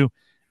something new,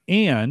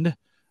 and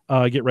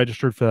get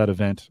registered for that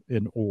event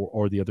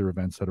or the other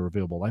events that are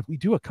available. We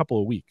do a couple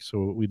a week,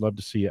 so we'd love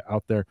to see you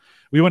out there.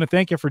 We want to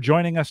thank you for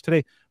joining us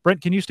today. Brent,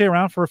 can you stay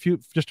around for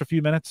just a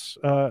few minutes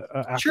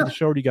after the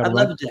show? Or do you got to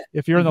run?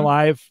 If you're in the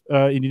live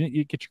and you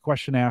didn't get your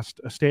question asked,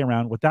 stay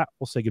around. With that,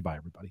 we'll say goodbye,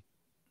 everybody.